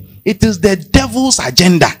speaking. It is the devil's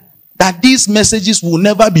agenda that these messages will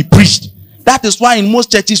never be preached. That is why in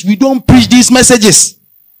most churches, we don't preach these messages.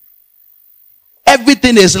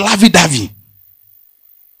 Everything is lovey-dovey.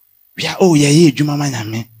 We are, oh, yeah,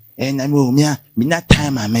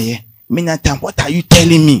 time. What are you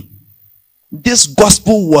telling me? This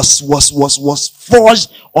gospel was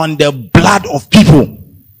forged on the blood of people.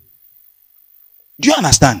 Do you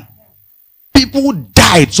understand? People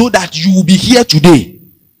died so that you will be here today.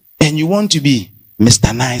 And you want to be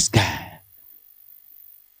Mr. Nice Guy.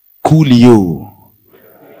 Coolio.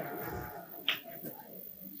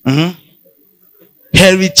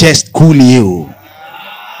 Hairy chest Coolio.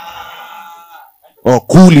 Or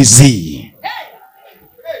Coolizzy.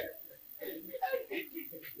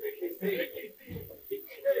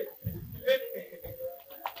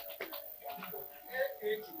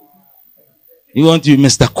 You want to be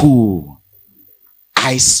Mr. Cool.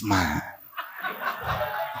 Iceman.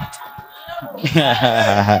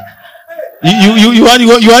 you want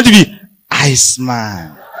to be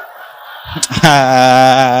Iceman.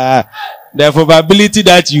 The probability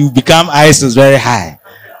that you become ice is very high.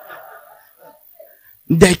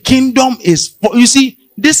 The kingdom is, you see,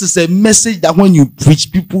 this is a message that when you preach,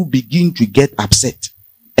 people begin to get upset.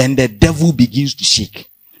 And the devil begins to shake.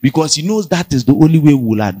 Because he knows that is the only way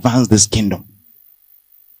we will advance this kingdom.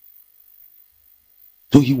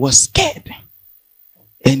 So he was scared.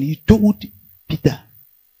 And he told Peter,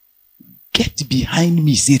 get behind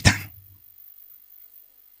me, Satan.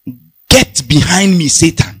 Get behind me,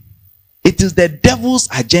 Satan. It is the devil's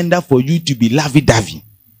agenda for you to be lovey-dovey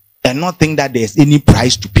and not think that there's any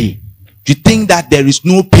price to pay. To think that there is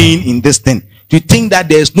no pain in this thing. To think that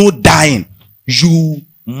there is no dying. You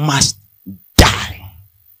must die.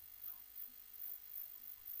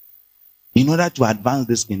 In order to advance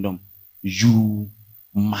this kingdom, you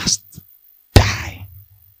must die.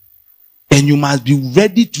 And you must be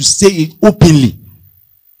ready to say it openly.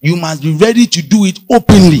 You must be ready to do it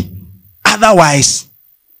openly. Otherwise,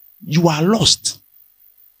 you are lost.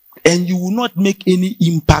 And you will not make any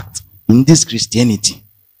impact in this Christianity.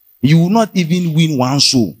 You will not even win one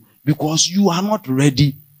soul because you are not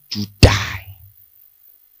ready to die.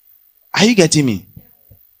 Are you getting me?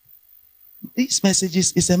 these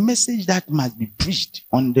messages is a message that must be preached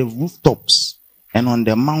on the rooftops and on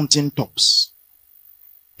the mountain tops.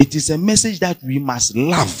 It is a message that we must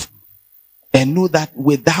love and know that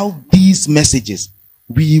without these messages,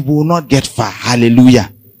 we will not get far.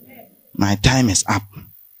 Hallelujah. My time is up.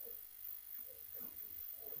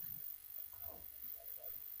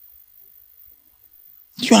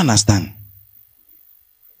 Do you understand?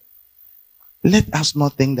 Let us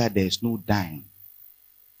not think that there is no dying.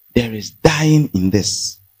 There is dying in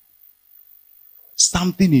this.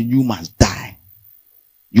 Something in you must die.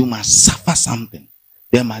 You must suffer something.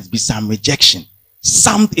 There must be some rejection.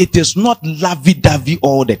 It is not lovey-dovey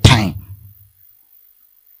all the time.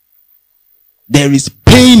 There is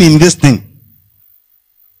pain in this thing.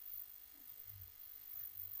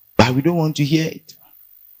 But we don't want to hear it.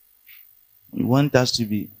 We want us to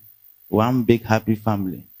be one big happy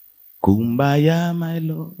family. Kumbaya, my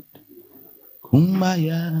Lord.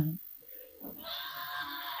 Kumbaya.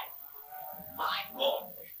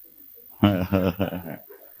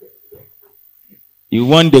 You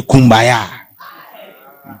want the kumbaya.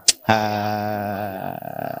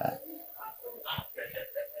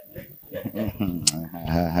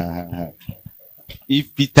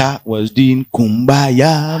 If Peter was doing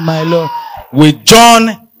kumbaya, my Lord, with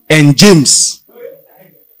John and James,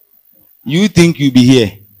 you think you'll be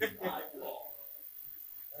here?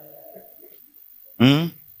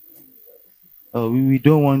 Oh, we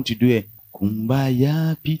don't want to do it.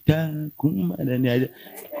 Kumbaya, Peter, kumbaya,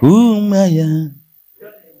 kumbaya.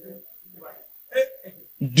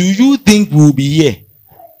 Do you think we'll be here?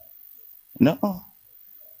 No.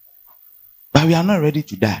 But we are not ready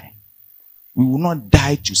to die. We will not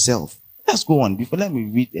die to self. Let's go on. Let me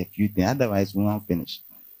read a few things. Otherwise, we won't finish.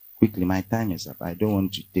 Quickly, my time is up. I don't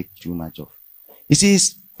want to take too much off. It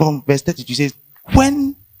says, from verse 32, it says,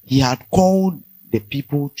 when he had called the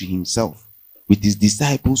people to himself, with his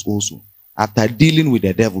disciples also, after dealing with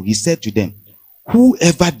the devil, he said to them,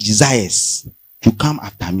 whoever desires to come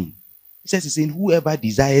after me. He says, he's saying, whoever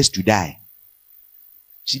desires to die.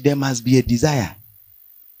 See, there must be a desire.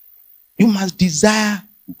 You must desire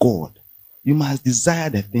God. You must desire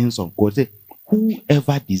the things of God. Say,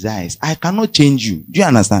 whoever desires. I cannot change you. Do you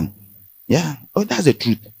understand? Yeah. Oh, that's the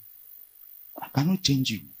truth. I cannot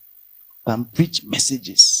change you. I can preach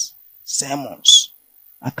messages, sermons.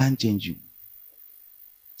 I can't change you. It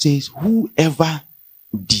says, whoever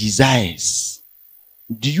desires.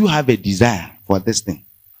 Do you have a desire for this thing?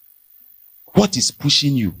 What is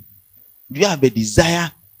pushing you? Do you have a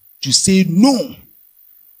desire to say no?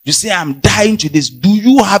 You say, I'm dying to this. Do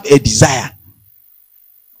you have a desire?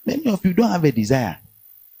 Many of you don't have a desire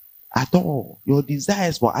at all. Your desire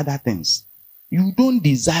is for other things. You don't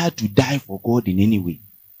desire to die for God in any way.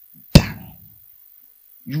 Damn.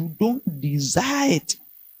 You don't desire it.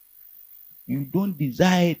 You don't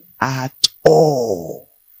desire it at all.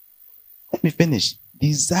 Let me finish.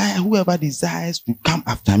 Desire, whoever desires to come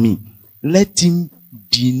after me, let him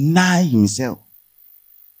deny himself.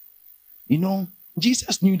 You know,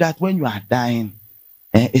 Jesus knew that when you are dying,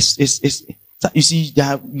 you see,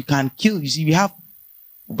 you can kill. You see, we have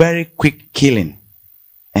very quick killing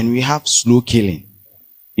and we have slow killing.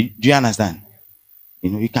 Do you understand? You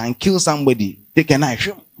know, you can kill somebody, take a knife,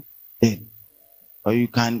 dead. Or you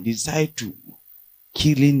can decide to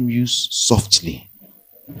kill him you softly.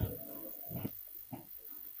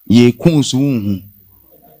 You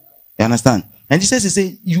understand? And Jesus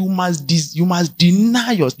says, you must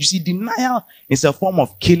deny yourself. You see, denial is a form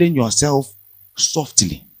of killing yourself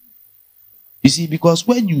softly. You see, because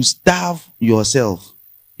when you starve yourself,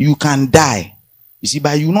 you can die. You see,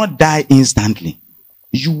 but you will not die instantly.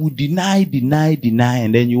 You will deny,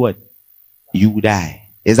 and then you what? You will die.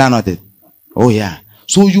 Is that not it? Oh yeah.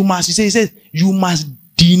 So you must, he says, you must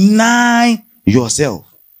deny yourself.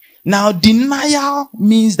 Now, denial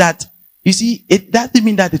means that, you see, it doesn't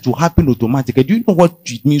mean that it will happen automatically. Do you know what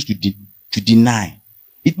it means to deny?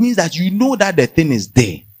 It means that you know that the thing is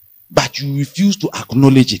there, but you refuse to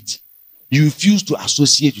acknowledge it. You refuse to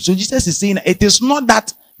associate it. So Jesus is saying, it is not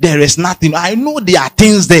that there is nothing. I know there are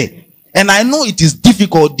things there, and I know it is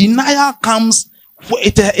difficult. Denial comes,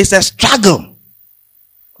 it's a struggle.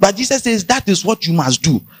 But Jesus says that is what you must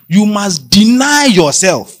do. You must deny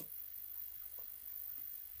yourself.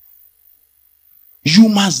 You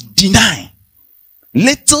must deny.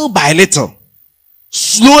 Little by little.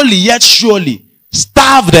 Slowly yet surely.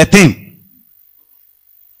 Starve the thing.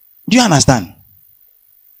 Do you understand?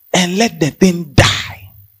 And let the thing die.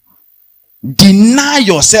 Deny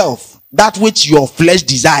yourself that which your flesh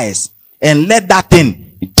desires. And let that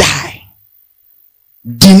thing die.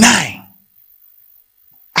 Deny.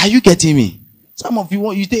 Are you getting me? Some of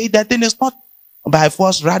you think that thing is not by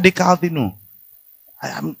force radical thing. No.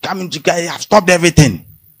 I'm coming to I've stopped everything.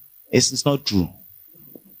 It's not true.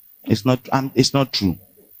 It's not true.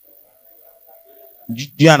 Do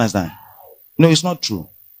you understand? No, it's not true.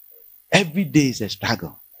 Every day is a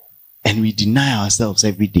struggle. And we deny ourselves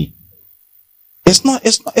every day. It's not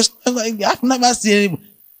like I've never seen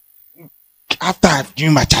after I've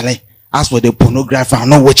given my challenge. As for the pornography, I'll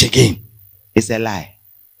not watch again. It's a lie.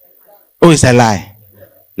 Oh, it's a lie.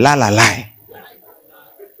 Lie.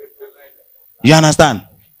 You understand?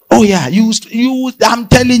 Oh yeah, you I'm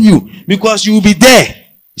telling you, because you will be there.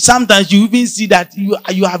 Sometimes you even see that you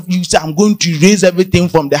say, I'm going to raise everything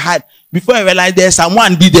from the heart. Before you realize there's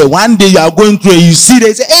someone be there. One day you are going through it, you see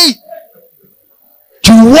they say, hey,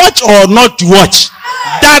 to watch or not to watch?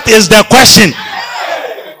 That is the question.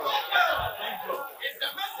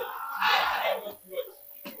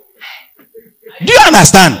 Do you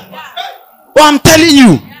understand? Oh, I'm telling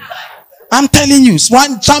you.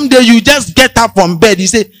 Someday you just get up from bed, you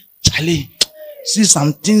say, Charlie, see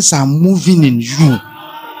some things are moving in you.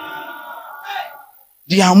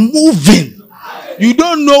 They are moving. You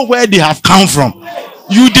don't know where they have come from.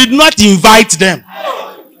 You did not invite them.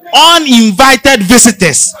 Uninvited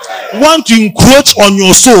visitors want to encroach on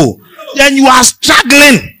your soul. Then you are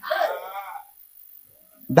struggling.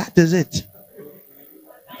 That is it.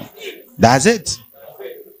 That's it.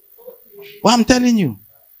 Well, I'm telling you.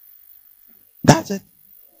 That's it.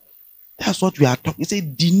 That's what we are talking. He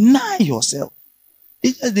said, deny yourself.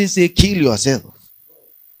 They say, kill yourself.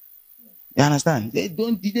 You understand? They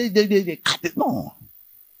cut it. No.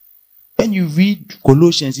 When you read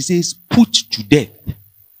Colossians, it says, put to death.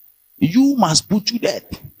 You must put to death.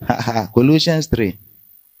 Colossians 3.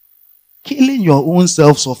 Killing your own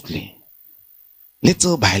self softly.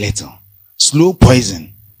 Little by little. Slow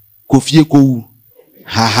poison. Kofiekou.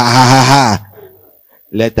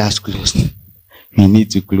 Let us close. We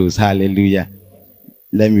need to close. Hallelujah.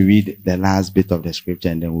 Let me read the last bit of the scripture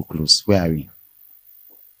and then we'll close. Where are we?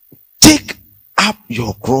 Take up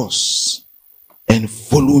your cross and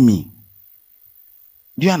follow me.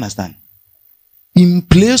 Do you understand? In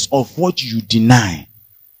place of what you deny,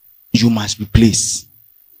 you must replace.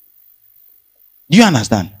 Do you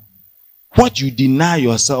understand? What you deny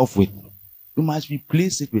yourself with, you must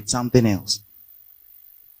replace it with something else.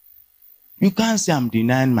 You can't say I'm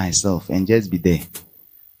denying myself and just be there.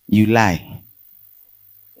 You lie.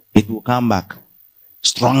 It will come back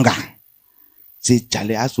stronger. Say,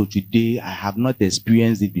 Charlie, as for today, I have not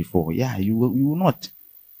experienced it before. Yeah, you will not.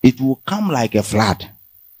 It will come like a flood.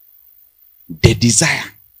 The desire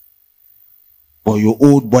for your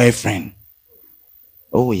old boyfriend.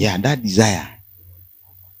 Oh yeah, that desire.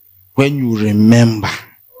 When you remember.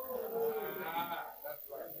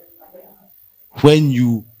 When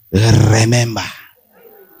you remember.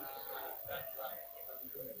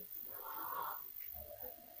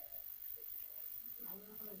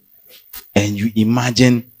 And you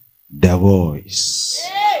imagine the voice.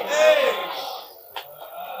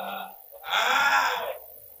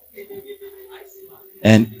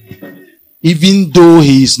 And even though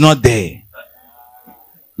he is not there,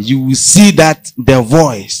 you will see that the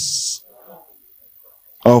voice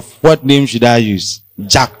of, what name should I use?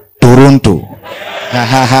 Jack Toronto.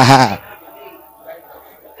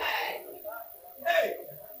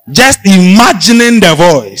 Just imagining the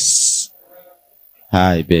voice.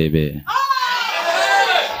 Hi, baby.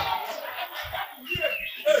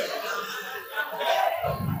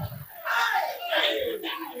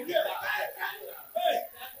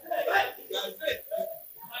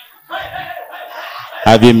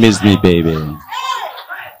 Have you missed me, baby?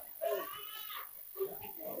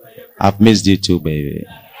 I've missed you too, baby.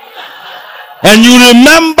 And you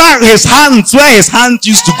remember his hands, where his hands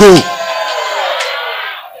used to go.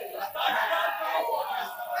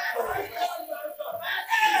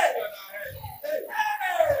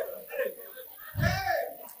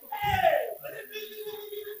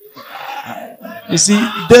 You see,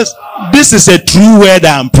 this is a true word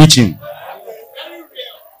I'm preaching.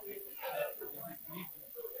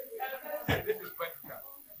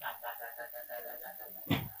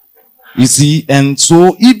 You see, and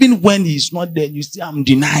so even when he's not there, you see, I'm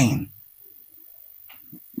denying.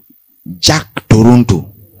 Jack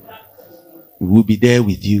Toronto will be there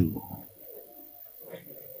with you.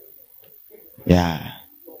 Yeah.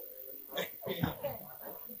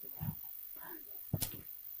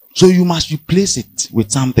 So you must replace it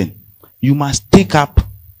with something. You must take up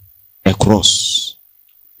a cross.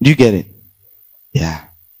 Do you get it? Yeah.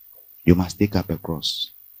 You must take up a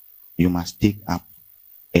cross. You must take up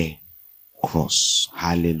a cross.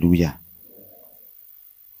 Hallelujah.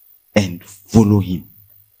 and follow him.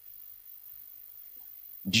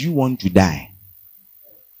 Do you want to die?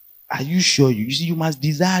 Are you sure? You see, you must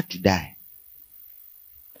desire to die.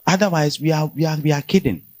 Otherwise, we are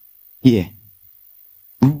kidding here.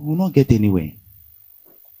 We will not get anywhere.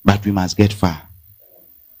 But we must get far.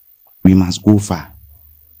 We must go far.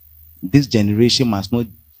 This generation must not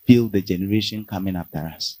feel the generation coming after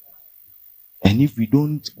us. And if we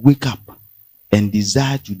don't wake up and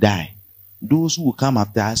desire to die, those who will come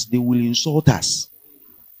after us, they will insult us.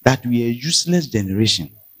 That we are a useless generation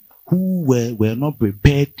who were not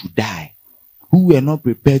prepared to die, who were not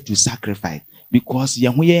prepared to sacrifice, because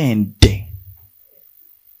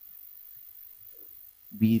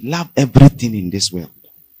we love everything in this world.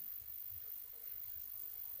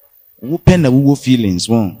 Open the feelings.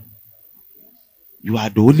 You are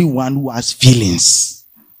the only one who has feelings.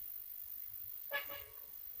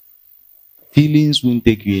 Feelings won't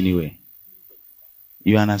take you anywhere.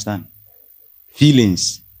 You understand?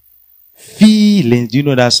 Feelings. Feelings. Do you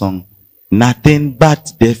know that song? Nothing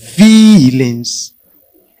but the feelings.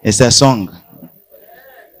 It's a song.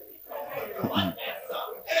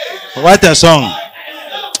 What a song.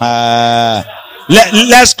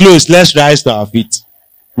 Let's close. Let's rise to our feet.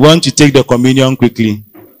 We want to take the communion quickly.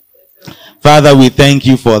 Father, we thank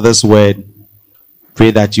you for this word.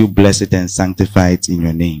 Pray that you bless it and sanctify it in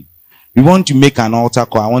your name. We want to make an altar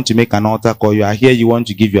call. I want to make an altar call. You are here. You want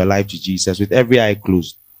to give your life to Jesus with every eye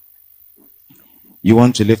closed. You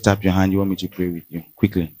want to lift up your hand. You want me to pray with you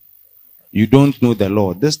quickly. You don't know the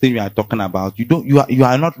Lord. This thing we are talking about, you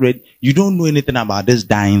are not ready. You don't know anything about this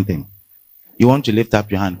dying thing. You want to lift up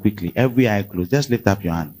your hand quickly. Every eye closed. Just lift up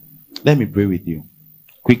your hand. Let me pray with you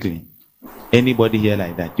quickly. Anybody here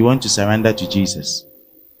like that? You want to surrender to Jesus?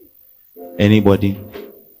 Anybody?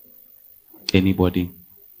 Anybody?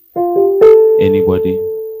 Anybody?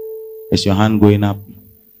 Is your hand going up?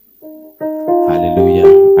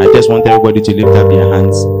 Hallelujah. I just want everybody to lift up their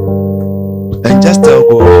hands and just tell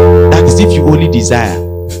God, that is if you only desire.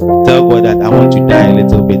 Tell God that I want to die a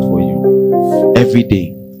little bit for you. Every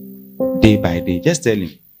day, day by day. Just tell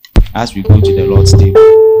him as we go to the Lord's table.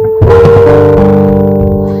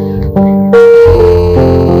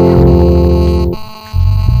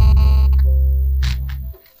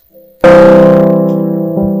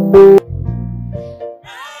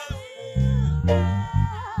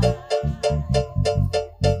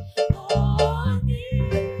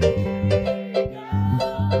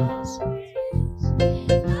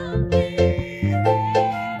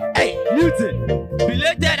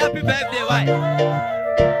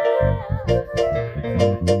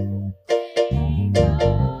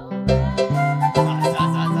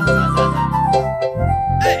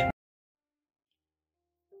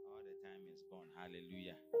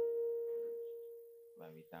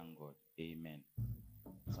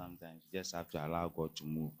 Have to allow God to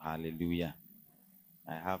move. Hallelujah.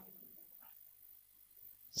 I have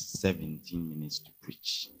 17 minutes to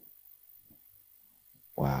preach.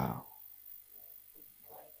 Wow.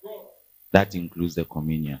 That includes the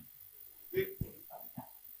communion.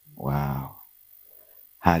 Wow.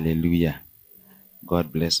 Hallelujah.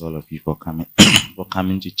 God bless all of you for coming for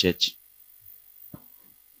coming to church.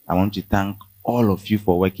 I want to thank all of you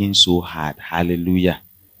for working so hard. Hallelujah.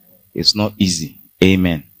 It's not easy.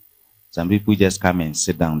 Amen. Some people just come and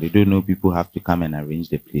sit down. They don't know people have to come and arrange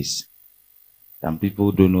the place. Some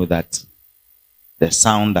people don't know that the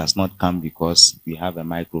sound does not come because we have a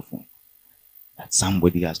microphone. That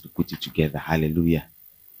somebody has to put it together. Hallelujah.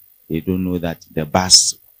 They don't know that the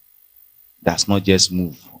bus does not just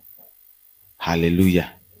move.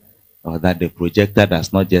 Hallelujah. Or that the projector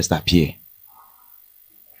does not just appear.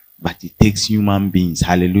 But it takes human beings.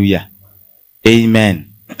 Hallelujah. Amen.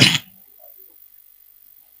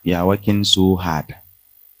 You are working so hard.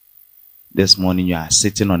 This morning you are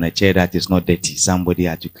sitting on a chair that is not dirty. Somebody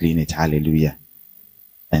had to clean it. Hallelujah.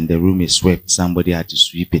 And the room is swept. Somebody had to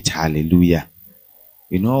sweep it. Hallelujah.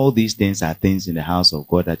 You know, all these things are things in the house of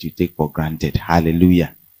God that you take for granted.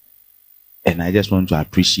 Hallelujah. And I just want to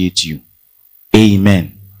appreciate you.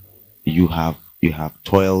 Amen. You have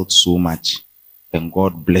toiled so much. And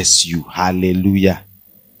God bless you. Hallelujah.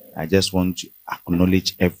 I just want to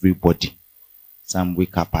acknowledge everybody. Some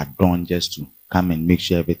wake up at dawn just to come and make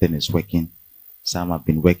sure everything is working. Some have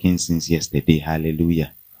been working since yesterday.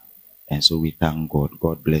 Hallelujah. And so we thank God.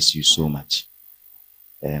 God bless you so much.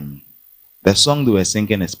 The song they were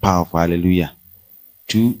singing is powerful. Hallelujah.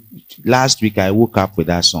 Last week I woke up with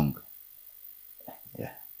that song.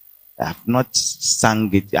 Yeah. I have not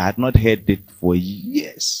sung it. I had not heard it for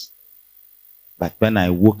years. But when I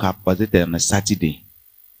woke up, was it on a Saturday?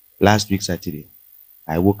 Last week Saturday.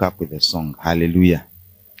 I woke up with a song. Hallelujah.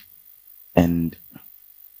 And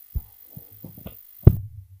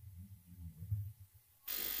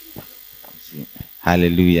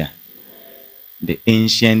hallelujah. The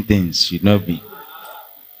ancient things should not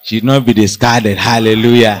be discarded.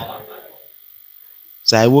 Hallelujah.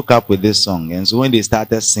 So I woke up with this song, and so when they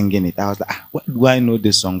started singing it, I was like, where do I know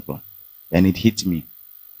this song from? And it hit me.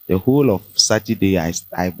 The whole of Saturday, I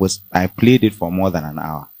played it for more than an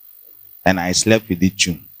hour, and I slept with it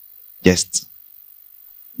too, just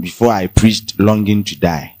before I preached "Longing to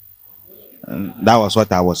Die." And that was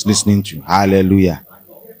what I was listening to. Hallelujah.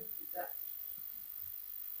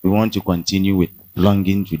 We want to continue with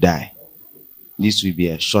 "Longing to Die." This will be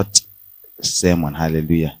a short sermon.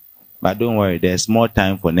 Hallelujah. But don't worry, there's more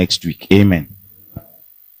time for next week. Amen.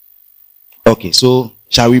 Okay, so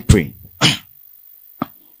shall we pray?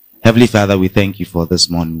 Heavenly Father, we thank you for this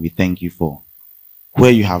morning. We thank you for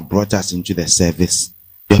where you have brought us into the service.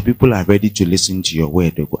 Your people are ready to listen to your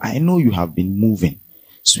word. I know you have been moving.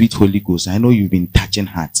 Sweet Holy Ghost, I know you've been touching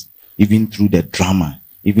hearts, even through the drama,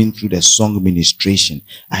 even through the song ministration.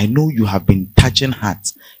 I know you have been touching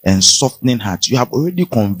hearts and softening hearts. You have already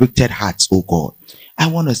convicted hearts, oh God. I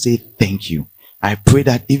want to say thank you. I pray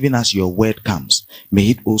that even as your word comes,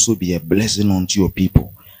 may it also be a blessing unto your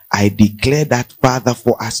people. I declare that, Father,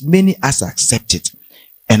 for as many as accept it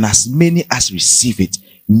and as many as receive it,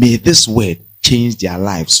 may this word change their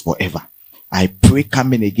lives forever. I pray,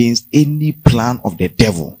 coming against any plan of the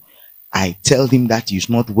devil. I tell him that he is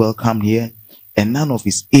not welcome here, and none of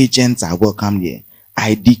his agents are welcome here.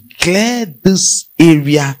 I declare this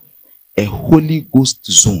area a Holy Ghost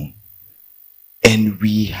zone, and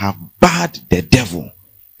we have barred the devil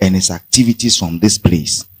and his activities from this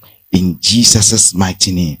place. In Jesus'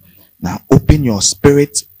 mighty name. Now open your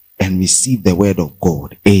spirit and receive the word of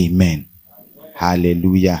God. Amen.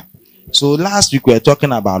 Hallelujah. So last week we were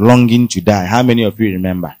talking about longing to die. How many of you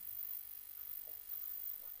remember?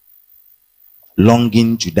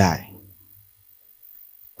 Longing to die.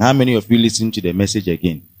 How many of you listened to the message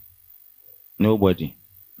again? Nobody.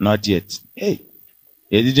 Not yet. Hey,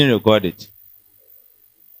 they didn't record it.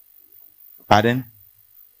 Pardon?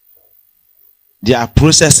 They are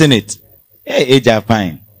processing it. Hey,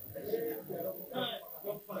 Japan.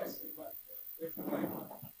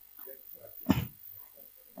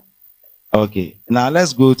 Okay, now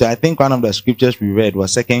let's go to, I think one of the scriptures we read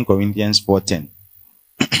was 2 Corinthians 4:10.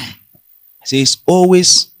 It says,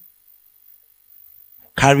 always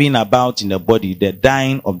carrying about in the body the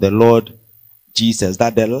dying of the Lord Jesus,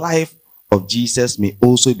 that the life of Jesus may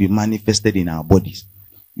also be manifested in our bodies.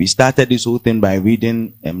 We started this whole thing by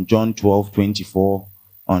reading John 12:24.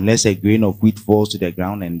 Unless a grain of wheat falls to the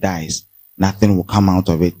ground and dies, nothing will come out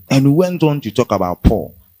of it. And we went on to talk about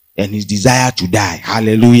Paul and his desire to die.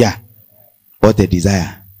 Hallelujah. What a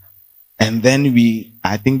desire. And then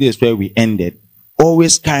I think this is where we ended.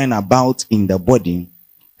 Always carrying about in the body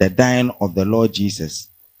the dying of the Lord Jesus,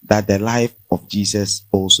 that the life of Jesus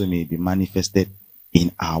also may be manifested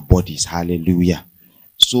in our bodies. Hallelujah.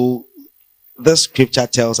 So the scripture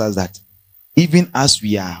tells us that even as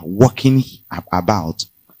we are walking about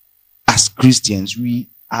as Christians, we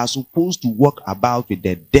are supposed to walk about with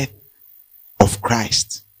the death of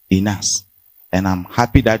Christ in us. And I'm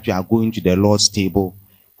happy that we are going to the Lord's table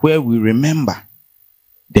where we remember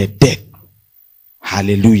the death,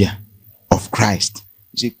 hallelujah, of Christ.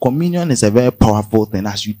 You see, communion is a very powerful thing.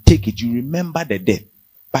 As you take it, you remember the death.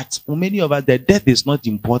 But for many of us, the death is not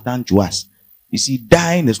important to us. You see,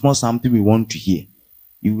 dying is not something we want to hear.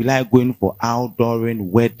 You will like going for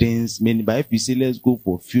outdooring, weddings, many. But if you say, let's go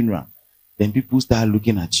for a funeral, then people start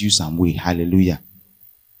looking at you some way. Hallelujah.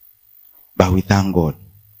 But we thank God.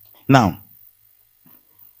 Now,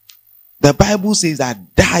 the Bible says that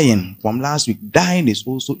dying, from last week, dying is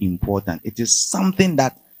also important. It is something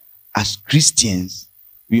that as Christians,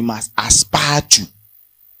 we must aspire to.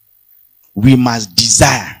 We must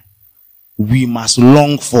desire. We must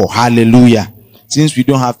long for. Hallelujah. Since we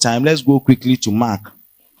don't have time, let's go quickly to Mark.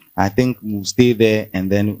 I think we'll stay there,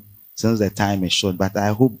 and then since the time is short, but I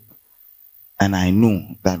hope and I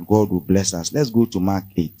know that God will bless us. Let's go to Mark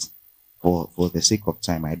 8. For the sake of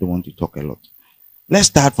time, I don't want to talk a lot. Let's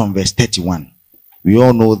start from verse 31. We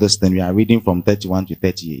all know this, then we are reading from 31 to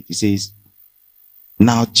 38. It says,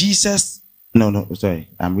 now Jesus,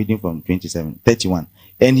 I'm reading from 31.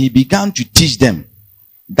 And he began to teach them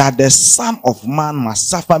that the Son of Man must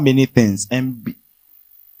suffer many things and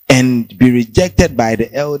be rejected by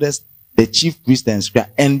the elders, the chief priests and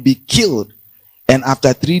scribes, and be killed, and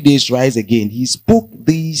after 3 days rise again. He spoke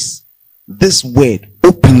this word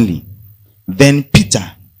openly. Then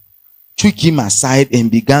Peter took him aside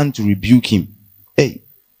and began to rebuke him.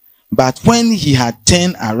 But when he had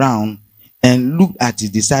turned around, and looked at his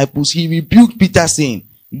disciples, he rebuked Peter, saying,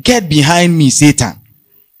 "Get behind me, Satan,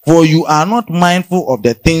 for you are not mindful of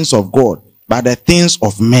the things of God, but the things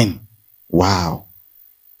of men." Wow.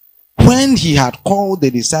 When he had called the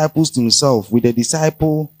disciples to himself with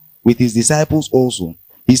his disciples also,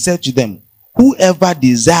 he said to them, "Whoever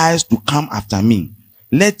desires to come after me,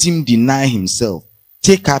 let him deny himself,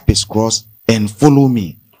 take up his cross, and follow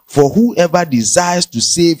me. For whoever desires to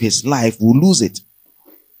save his life will lose it.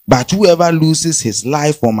 But whoever loses his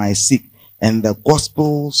life for my sake and the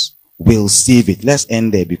gospel's will save it." Let's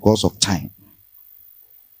end there because of time.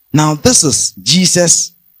 Now, this is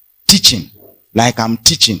Jesus teaching, like I'm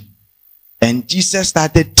teaching. And Jesus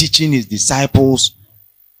started teaching his disciples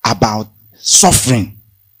about suffering,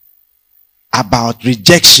 about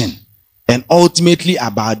rejection, and ultimately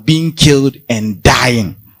about being killed and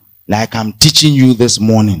dying, like I'm teaching you this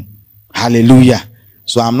morning. Hallelujah.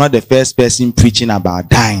 So I'm not the first person preaching about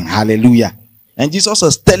dying. Hallelujah. And Jesus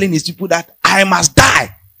was telling his people that I must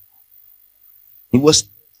die. He was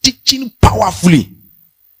teaching powerfully.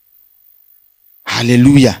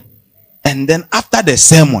 Hallelujah. And then after the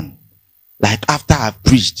sermon, like after I've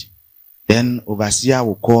preached, then overseer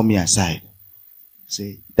will call me aside.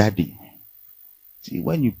 Say, "Daddy, see,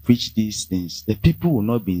 when you preach these things, the people will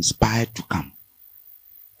not be inspired to come.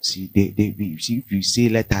 See, see, if you say,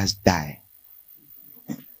 'Let us die.'"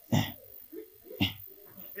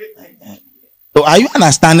 So are you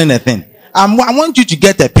understanding the thing? I want you to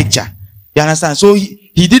get a picture. You understand? So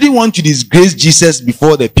he didn't want to disgrace Jesus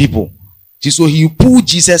before the people. See, so he pulled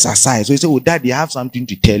Jesus aside. So he said, "Oh, Daddy, I have something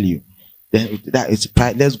to tell you." Then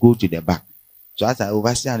let's go to the back. So as I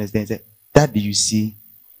overseer understand, he said, "Daddy, you see,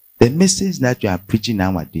 the message that you are preaching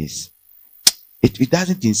nowadays, it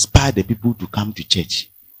doesn't inspire the people to come to church.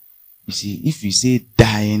 You see, if you say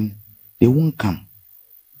dying, they won't come.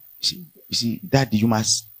 You see, Daddy, you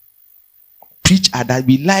must preach that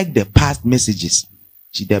we like the past messages.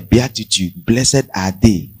 See, the beatitude, blessed are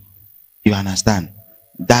they. You understand?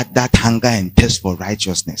 That hunger and thirst for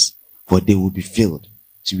righteousness, for they will be filled.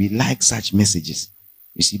 So we like such messages.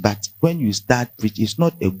 You see, but when you start preaching, it's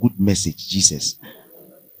not a good message, Jesus.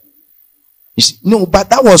 You see, no, but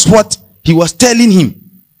that was what he was telling him.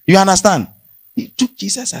 You understand? He took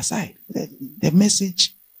Jesus aside. The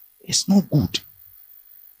message is not good.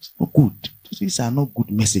 It's not good. These are not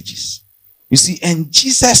good messages. You see, and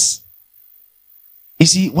Jesus, you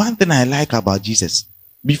see, one thing I like about Jesus,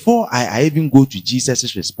 before I even go to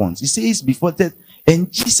Jesus' response, he says before that,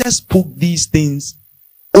 and Jesus spoke these things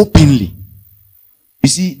openly. You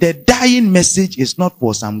see, the dying message is not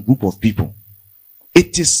for some group of people.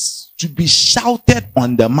 It is to be shouted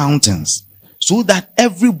on the mountains so that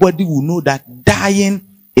everybody will know that dying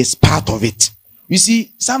is part of it. You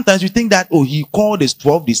see, sometimes you think that, oh, he called his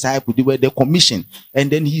 12 disciples, they were the commission,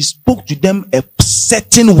 and then he spoke to them a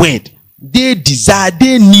certain word. They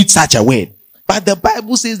need such a word. But the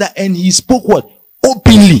Bible says that, and he spoke what?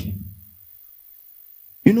 Openly.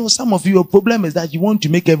 You know, some of your problem is that you want to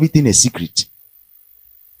make everything a secret.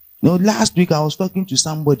 You know, last week I was talking to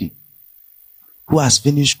somebody who has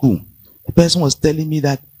finished school. The person was telling me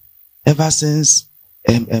that ever since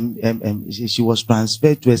she was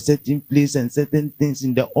transferred to a certain place and certain things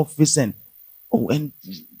in the office, and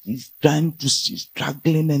he's she's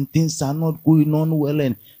struggling and things are not going on well,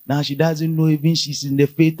 and now she doesn't know even she's in the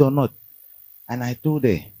faith or not. And I told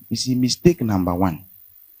her, you see, mistake number one,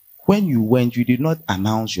 when you went, you did not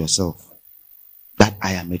announce yourself that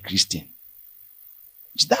I am a Christian.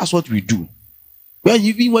 That's what we do.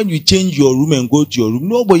 Even when you change your room and go to your room,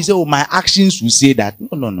 nobody say, oh, my actions will say that.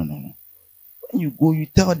 No. When you go, you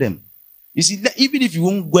tell them. You see, even if you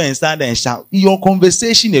won't go and stand there and shout, your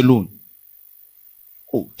conversation alone.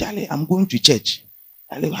 Oh, Charlie, I'm going to church.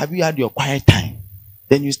 Charlie, have you had your quiet time?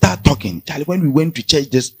 Then you start talking. Charlie, when we went to church,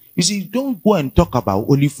 you see, don't go and talk about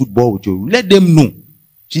only football with you. Let them know.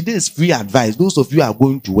 See, this is free advice. Those of you are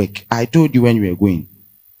going to work. I told you when you were going.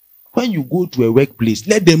 When you go to a workplace,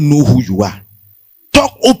 let them know who you are.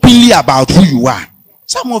 Talk openly about who you are.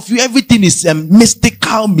 Some of you, everything is a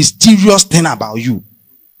mystical, mysterious thing about you.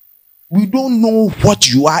 We don't know what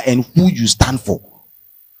you are and who you stand for.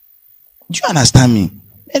 Do you understand me?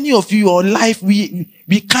 Many of you, your life, we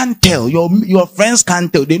can't tell. Your friends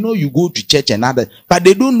can't tell. They know you go to church and other, but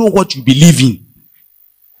they don't know what you believe in.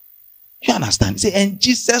 You understand? See, and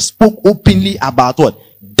Jesus spoke openly about what?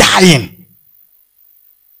 Dying.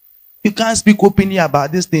 You can't speak openly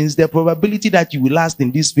about these things. The probability that you will last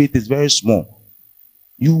in this faith is very small.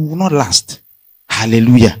 You will not last.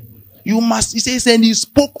 Hallelujah. You must, he says, and he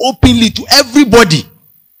spoke openly to everybody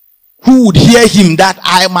who would hear him that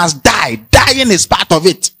I must die. Dying is part of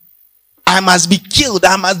it. I must be killed.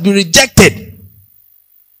 I must be rejected.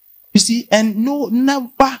 You see, and no,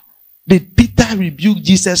 never did Peter rebuke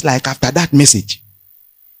Jesus like after that message.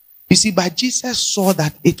 You see, but Jesus saw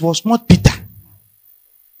that it was not Peter.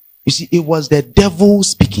 You see, it was the devil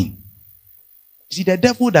speaking. You see, the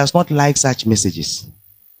devil does not like such messages.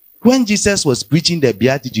 When Jesus was preaching the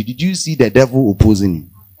Beatitude, did you see the devil opposing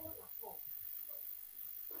him?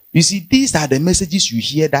 You see, these are the messages you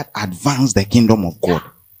hear that advance the kingdom of God.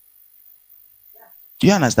 Do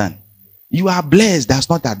you understand? You are blessed does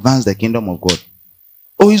not advance the kingdom of God.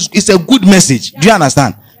 Oh, it's a good message. Do you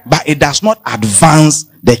understand? But it does not advance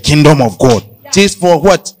the kingdom of God. It is for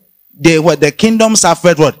what? The kingdom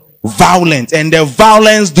suffered what? Violence. And the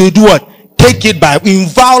violence do what? Take it by. In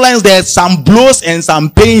violence, there's some blows and some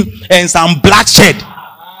pain and some bloodshed.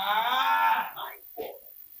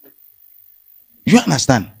 You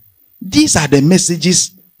understand? These are the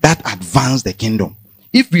messages that advance the kingdom.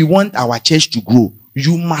 If we want our church to grow,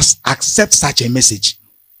 you must accept such a message.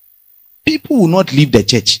 People will not leave the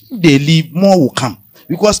church. If they leave, more will come.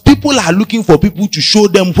 Because people are looking for people to show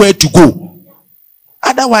them where to go.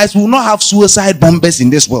 Otherwise, we will not have suicide bombers in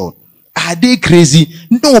this world. Are they crazy?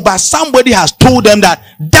 No, but somebody has told them that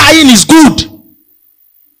dying is good.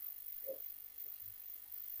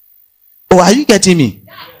 Oh, are you getting me?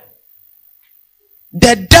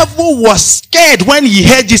 The devil was scared when he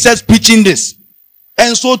heard Jesus preaching this.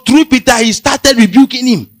 And so through Peter, he started rebuking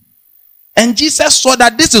him. And Jesus saw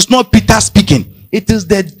that this is not Peter speaking. It is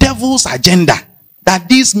the devil's agenda that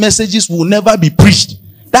these messages will never be preached.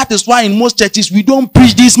 That is why in most churches, we don't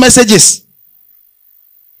preach these messages.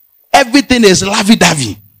 Everything is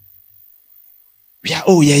lovey-dovey. We are,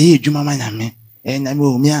 oh, yeah,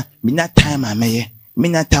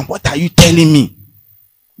 time. What are you telling me?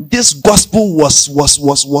 This gospel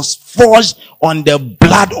was forged on the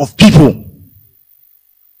blood of people.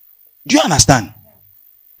 Do you understand?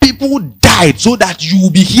 People died so that you will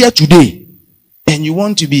be here today. And you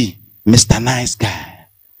want to be Mr. Nice Guy.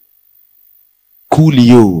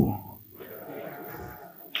 Coolio.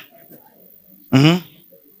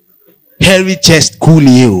 Hairy chest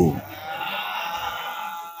Coolio.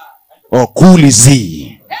 Or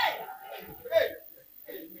Coolizzy.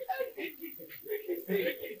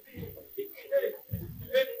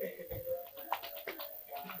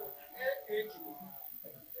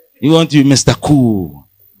 You want to be Mr. Cool.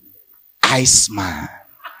 Iceman.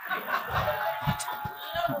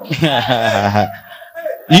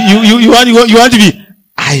 you want to be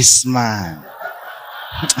Iceman.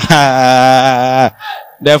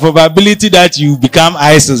 The probability that you become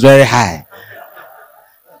ice is very high.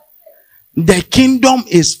 The kingdom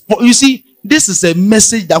is for, you see, this is a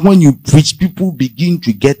message that when you preach, people begin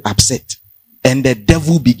to get upset and the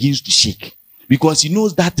devil begins to shake because he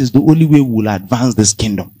knows that is the only way we will advance this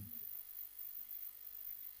kingdom.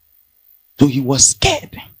 So he was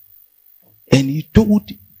scared. And he told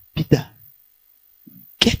Peter,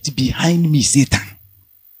 get behind me, Satan.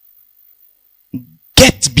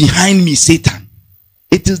 Get behind me, Satan.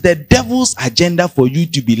 It is the devil's agenda for you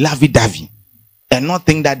to be lovey-dovey and not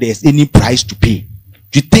think that there's any price to pay.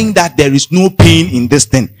 To think that there is no pain in this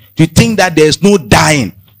thing. To think that there is no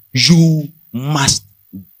dying. You must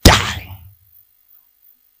die.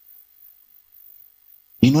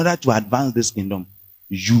 In order to advance this kingdom,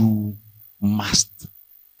 you must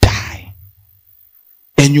die.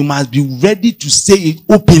 And you must be ready to say it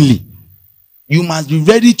openly. You must be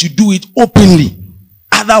ready to do it openly.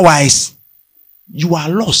 Otherwise, you are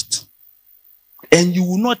lost. And you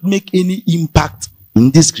will not make any impact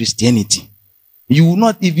in this Christianity. You will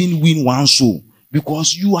not even win one soul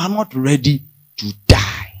because you are not ready to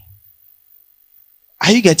die.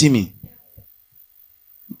 Are you getting me?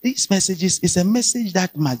 These messages is a message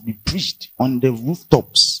that must be preached on the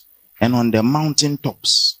rooftops and on the mountain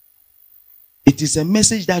tops. It is a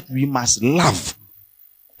message that we must love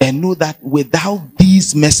and know that without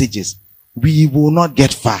these messages, we will not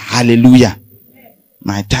get far. Hallelujah.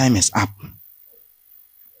 My time is up.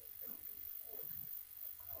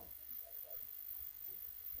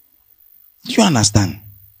 Do you understand?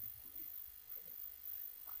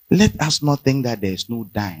 Let us not think that there is no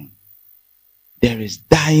dying. There is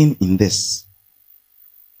dying in this.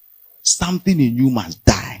 Something in you must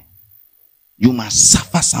die. You must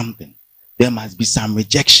suffer something. There must be some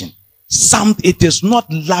rejection. It is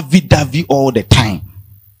not lovey-dovey all the time.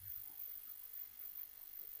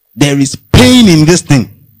 There is pain in this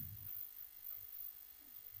thing.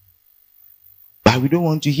 But we don't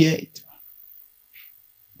want to hear it.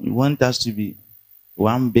 We want us to be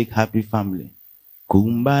one big happy family.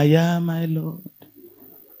 Kumbaya, my Lord.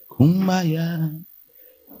 Kumbaya.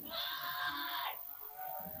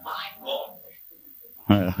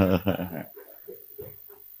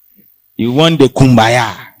 You want the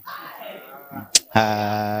kumbaya.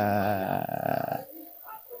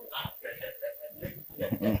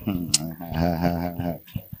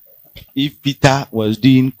 If Peter was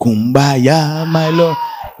doing kumbaya, my Lord,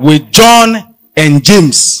 with John and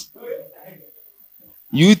James,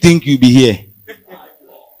 you think you'll be here?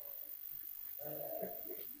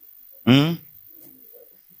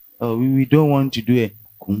 Oh, we don't want to do it.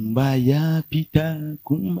 Kumbaya, Peter,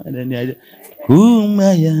 kumbaya,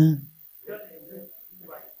 kumbaya.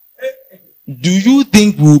 Do you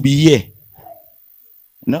think we'll be here?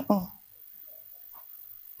 No.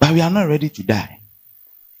 But we are not ready to die.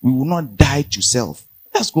 We will not die to self.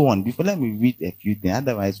 Let's go on. Before, let me read a few things.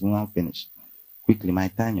 Otherwise, we won't finish. Quickly, my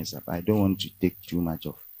time is up. I don't want to take too much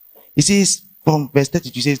off. It says, from verse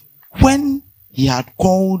 32, it says, when he had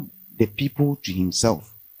called the people to himself,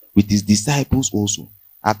 with his disciples also,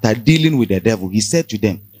 after dealing with the devil, he said to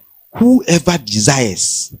them, whoever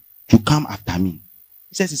desires to come after me.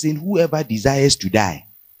 He says, he's saying, whoever desires to die.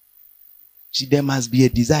 See, there must be a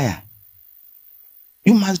desire.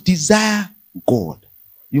 You must desire God.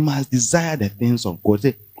 You must desire the things of God.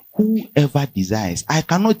 Say, whoever desires. I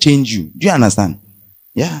cannot change you. Do you understand?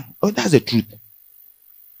 Yeah. Oh, that's the truth.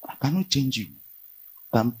 I cannot change you.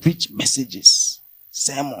 I can preach messages,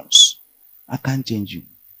 sermons. I can't change you. It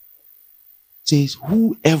says,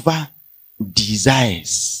 whoever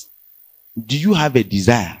desires. Do you have a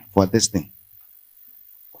desire for this thing?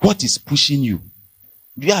 What is pushing you?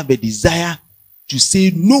 Do you have a desire to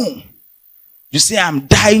say no? You say, I'm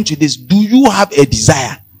dying to this. Do you have a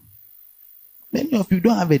desire? Many of you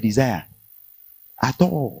don't have a desire at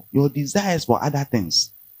all. Your desire is for other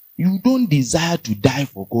things. You don't desire to die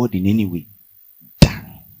for God in any way.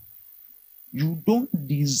 You don't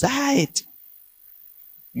desire it.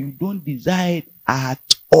 You don't desire it at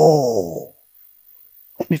all.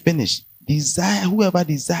 Let me finish. Desire, whoever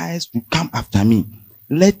desires to come after me,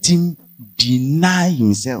 let him deny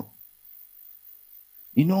himself.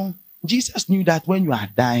 You know, Jesus knew that when you are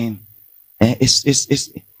dying, you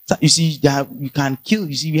see, that you can kill.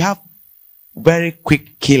 You see, we have very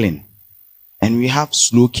quick killing and we have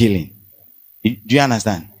slow killing. Do you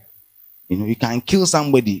understand? You know, you can kill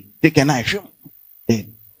somebody, take a knife,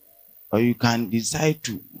 dead. Or you can decide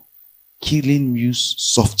to kill him use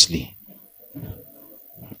softly.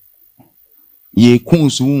 You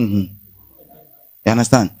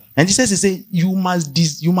understand? And Jesus is saying, you must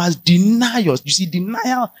deny yourself. You see,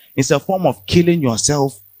 denial is a form of killing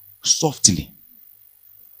yourself softly.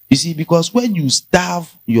 You see, because when you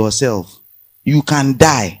starve yourself, you can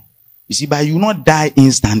die. You see, but you will not die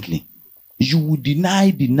instantly. You will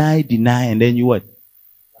deny, and then you what?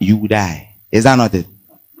 You will die. Is that not it?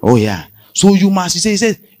 Oh yeah. So you must, he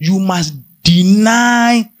says, you must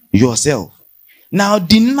deny yourself. Now,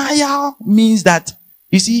 denial means that,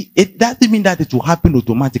 you see, it doesn't mean that it will happen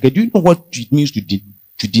automatically. Do you know what it means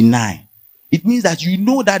to deny? It means that you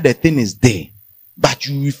know that the thing is there, but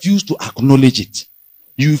you refuse to acknowledge it.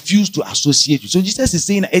 You refuse to associate it. So Jesus is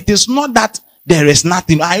saying, it is not that there is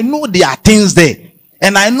nothing. I know there are things there,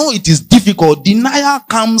 and I know it is difficult. Denial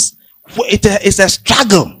comes, it's a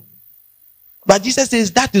struggle. But Jesus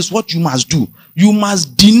says that is what you must do. You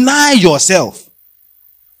must deny yourself.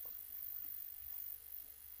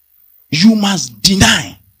 You must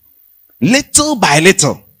deny. Little by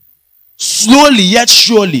little. Slowly yet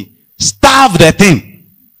surely. Starve the thing.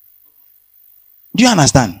 Do you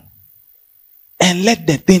understand? And let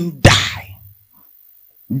the thing die.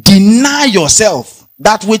 Deny yourself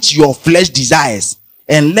that which your flesh desires.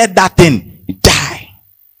 And let that thing die.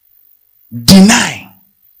 Deny.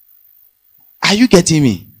 Are you getting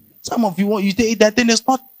me? Some of you say that thing is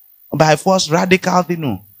not by force radical thing.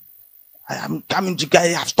 No. I'm coming to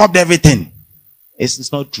God. I've stopped everything.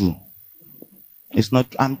 It's not true. It's not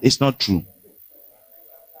true.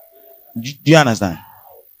 Do you understand?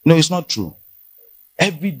 No, it's not true.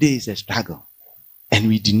 Every day is a struggle, and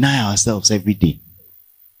we deny ourselves every day.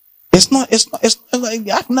 It's not like,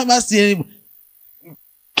 I've never seen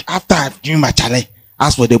after I've doing my challenge.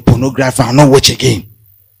 As for the pornography, I'll not watch again.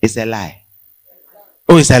 It's a lie.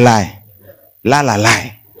 Oh, it's a lie.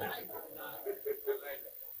 Lie.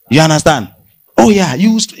 You understand? Oh yeah,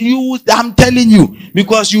 I'm telling you,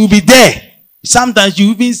 because you will be there. Sometimes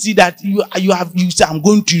you even see that you say, I'm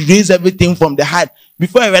going to raise everything from the heart.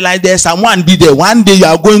 Before you realize there's someone be there. One day you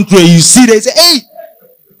are going through it, you see they say, hey,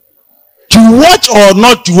 to watch or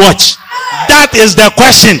not to watch? That is the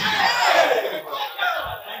question.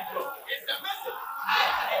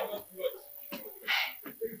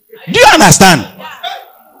 Do you understand?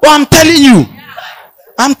 Oh, I'm telling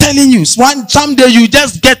you. Someday you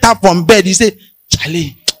just get up from bed. You say,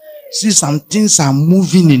 Charlie, see, some things are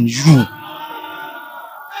moving in you.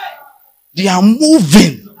 They are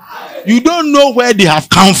moving. You don't know where they have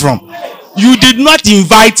come from. You did not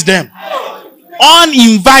invite them.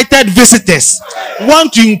 Uninvited visitors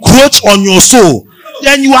want to encroach on your soul.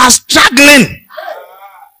 Then you are struggling.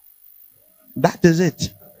 That is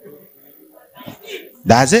it.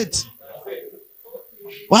 That's it.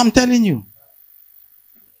 Well, I'm telling you.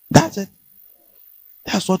 That's it.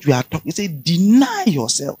 That's what we are talking. He said, deny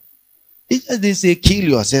yourself. He just didn't say kill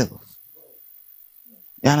yourself.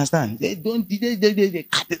 You understand? They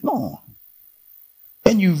cut it. No.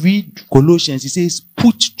 When you read Colossians, it says,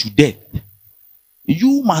 put to death.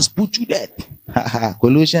 You must put to death.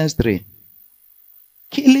 Colossians 3.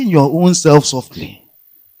 Killing your own self softly.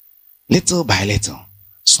 Little by little.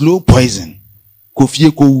 Slow poison.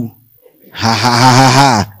 Kofie kou. Ha ha ha ha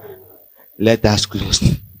ha. Let us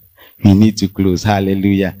close. We need to close.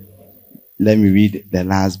 Hallelujah. Let me read the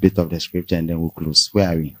last bit of the scripture and then we'll close. Where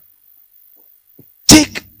are we?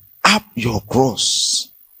 Take up your cross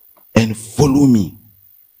and follow me.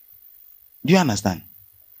 Do you understand?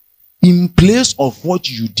 In place of what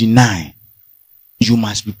you deny, you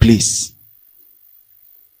must replace.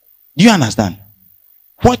 Do you understand?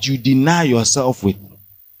 What you deny yourself with,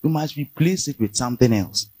 you must replace it with something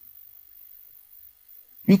else.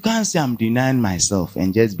 You can't say I'm denying myself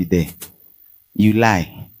and just be there. You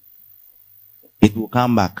lie. It will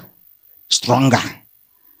come back stronger.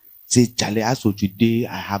 Say, Charlie, as for today,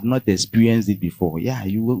 I have not experienced it before. Yeah,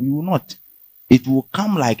 you will not. It will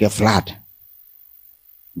come like a flood.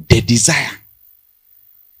 The desire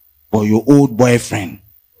for your old boyfriend.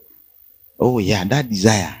 Oh yeah, that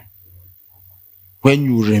desire. When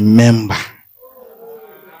you remember.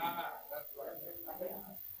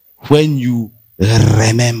 When you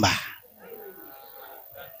remember.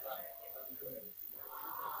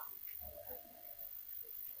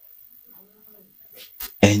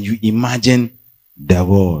 And you imagine the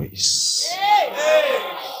voice.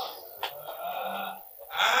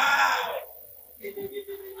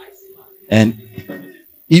 And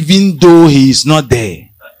even though he is not there,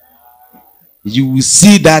 you will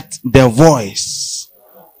see that the voice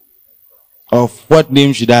of, what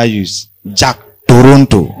name should I use? Jack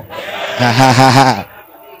Toronto.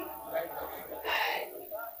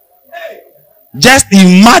 Just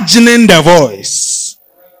imagining the voice.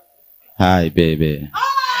 Hi, baby.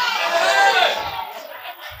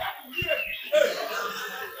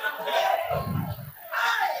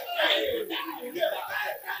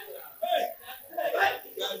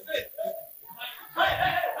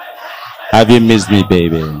 Have you missed me,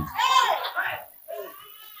 baby?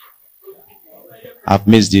 I've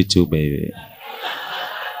missed you too, baby.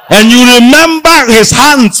 And you remember his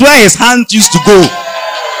hands, where his hands used to go.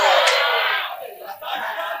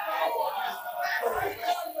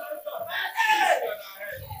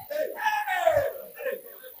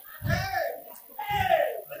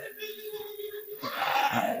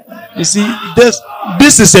 You see,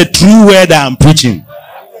 this is a true word I'm preaching.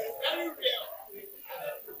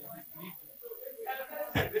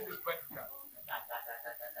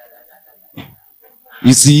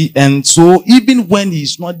 You see, and so even when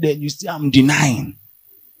he's not there, you see, I'm denying.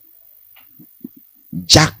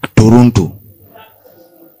 Jack Toronto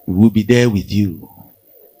will be there with you.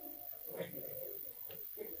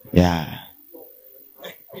 Yeah.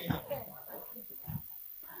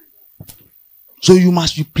 So you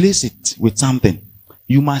must replace it with something.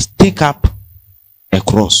 You must take up a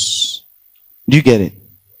cross. Do you get it?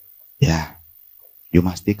 Yeah. You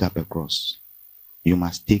must take up a cross. You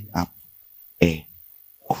must take up a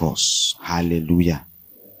cross. Hallelujah.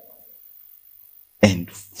 And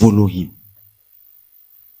follow him.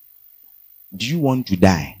 Do you want to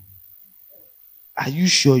die? Are you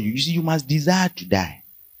sure? You see, you must desire to die.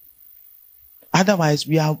 Otherwise,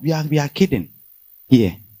 we are kidding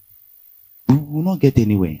here. We will not get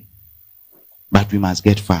anywhere. But we must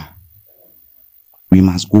get far. We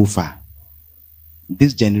must go far.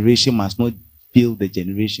 This generation must not feel the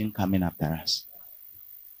generation coming after us.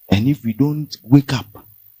 And if we don't wake up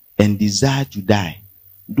and desire to die,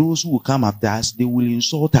 those who will come after us, they will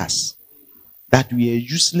insult us. That we are a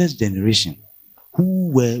useless generation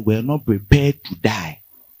who were not prepared to die,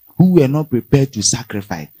 who were not prepared to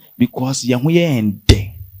sacrifice, because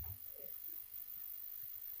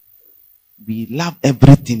we love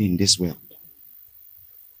everything in this world.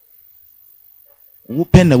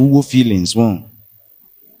 Open our feelings. You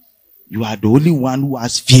are the only one who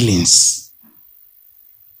has feelings.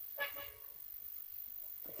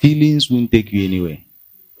 Feelings won't take you anywhere.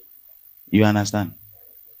 You understand?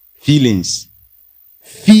 Feelings.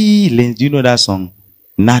 Feelings. Do you know that song?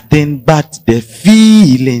 Nothing but the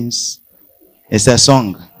feelings. It's a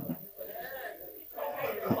song.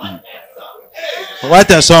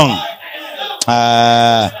 What a song.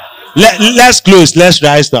 Let's close. Let's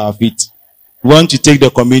rise to our feet. We want to take the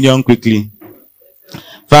communion quickly.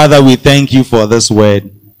 Father, we thank you for this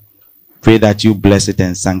word. Pray that you bless it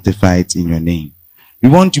and sanctify it in your name. We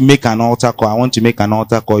want to make an altar call. I want to make an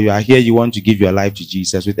altar call. You are here. You want to give your life to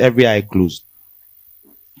Jesus with every eye closed.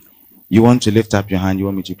 You want to lift up your hand. You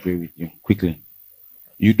want me to pray with you quickly.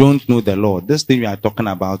 You don't know the Lord. This thing we are talking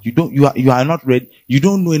about, you are not ready. You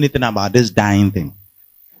don't know anything about this dying thing.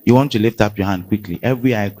 You want to lift up your hand quickly.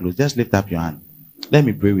 Every eye closed. Just lift up your hand. Let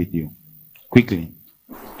me pray with you quickly.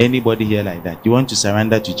 Anybody here like that? You want to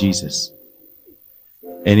surrender to Jesus?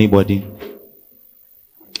 Anybody?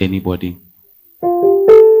 Anybody?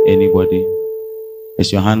 Anybody?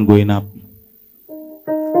 Is your hand going up?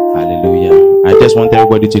 Hallelujah. I just want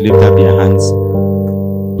everybody to lift up their hands.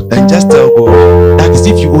 And just tell God, that is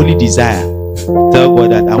if you only desire. Tell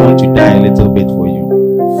God that I want to die a little bit for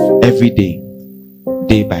you. Every day.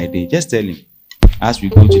 Day by day. Just tell him. As we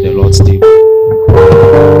go to the Lord's table.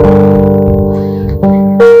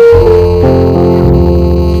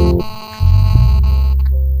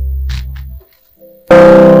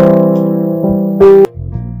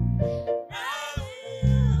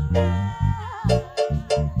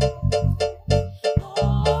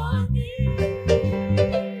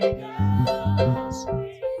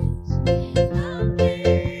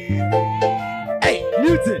 Hey,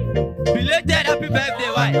 Newton, belated happy birthday,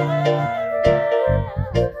 why?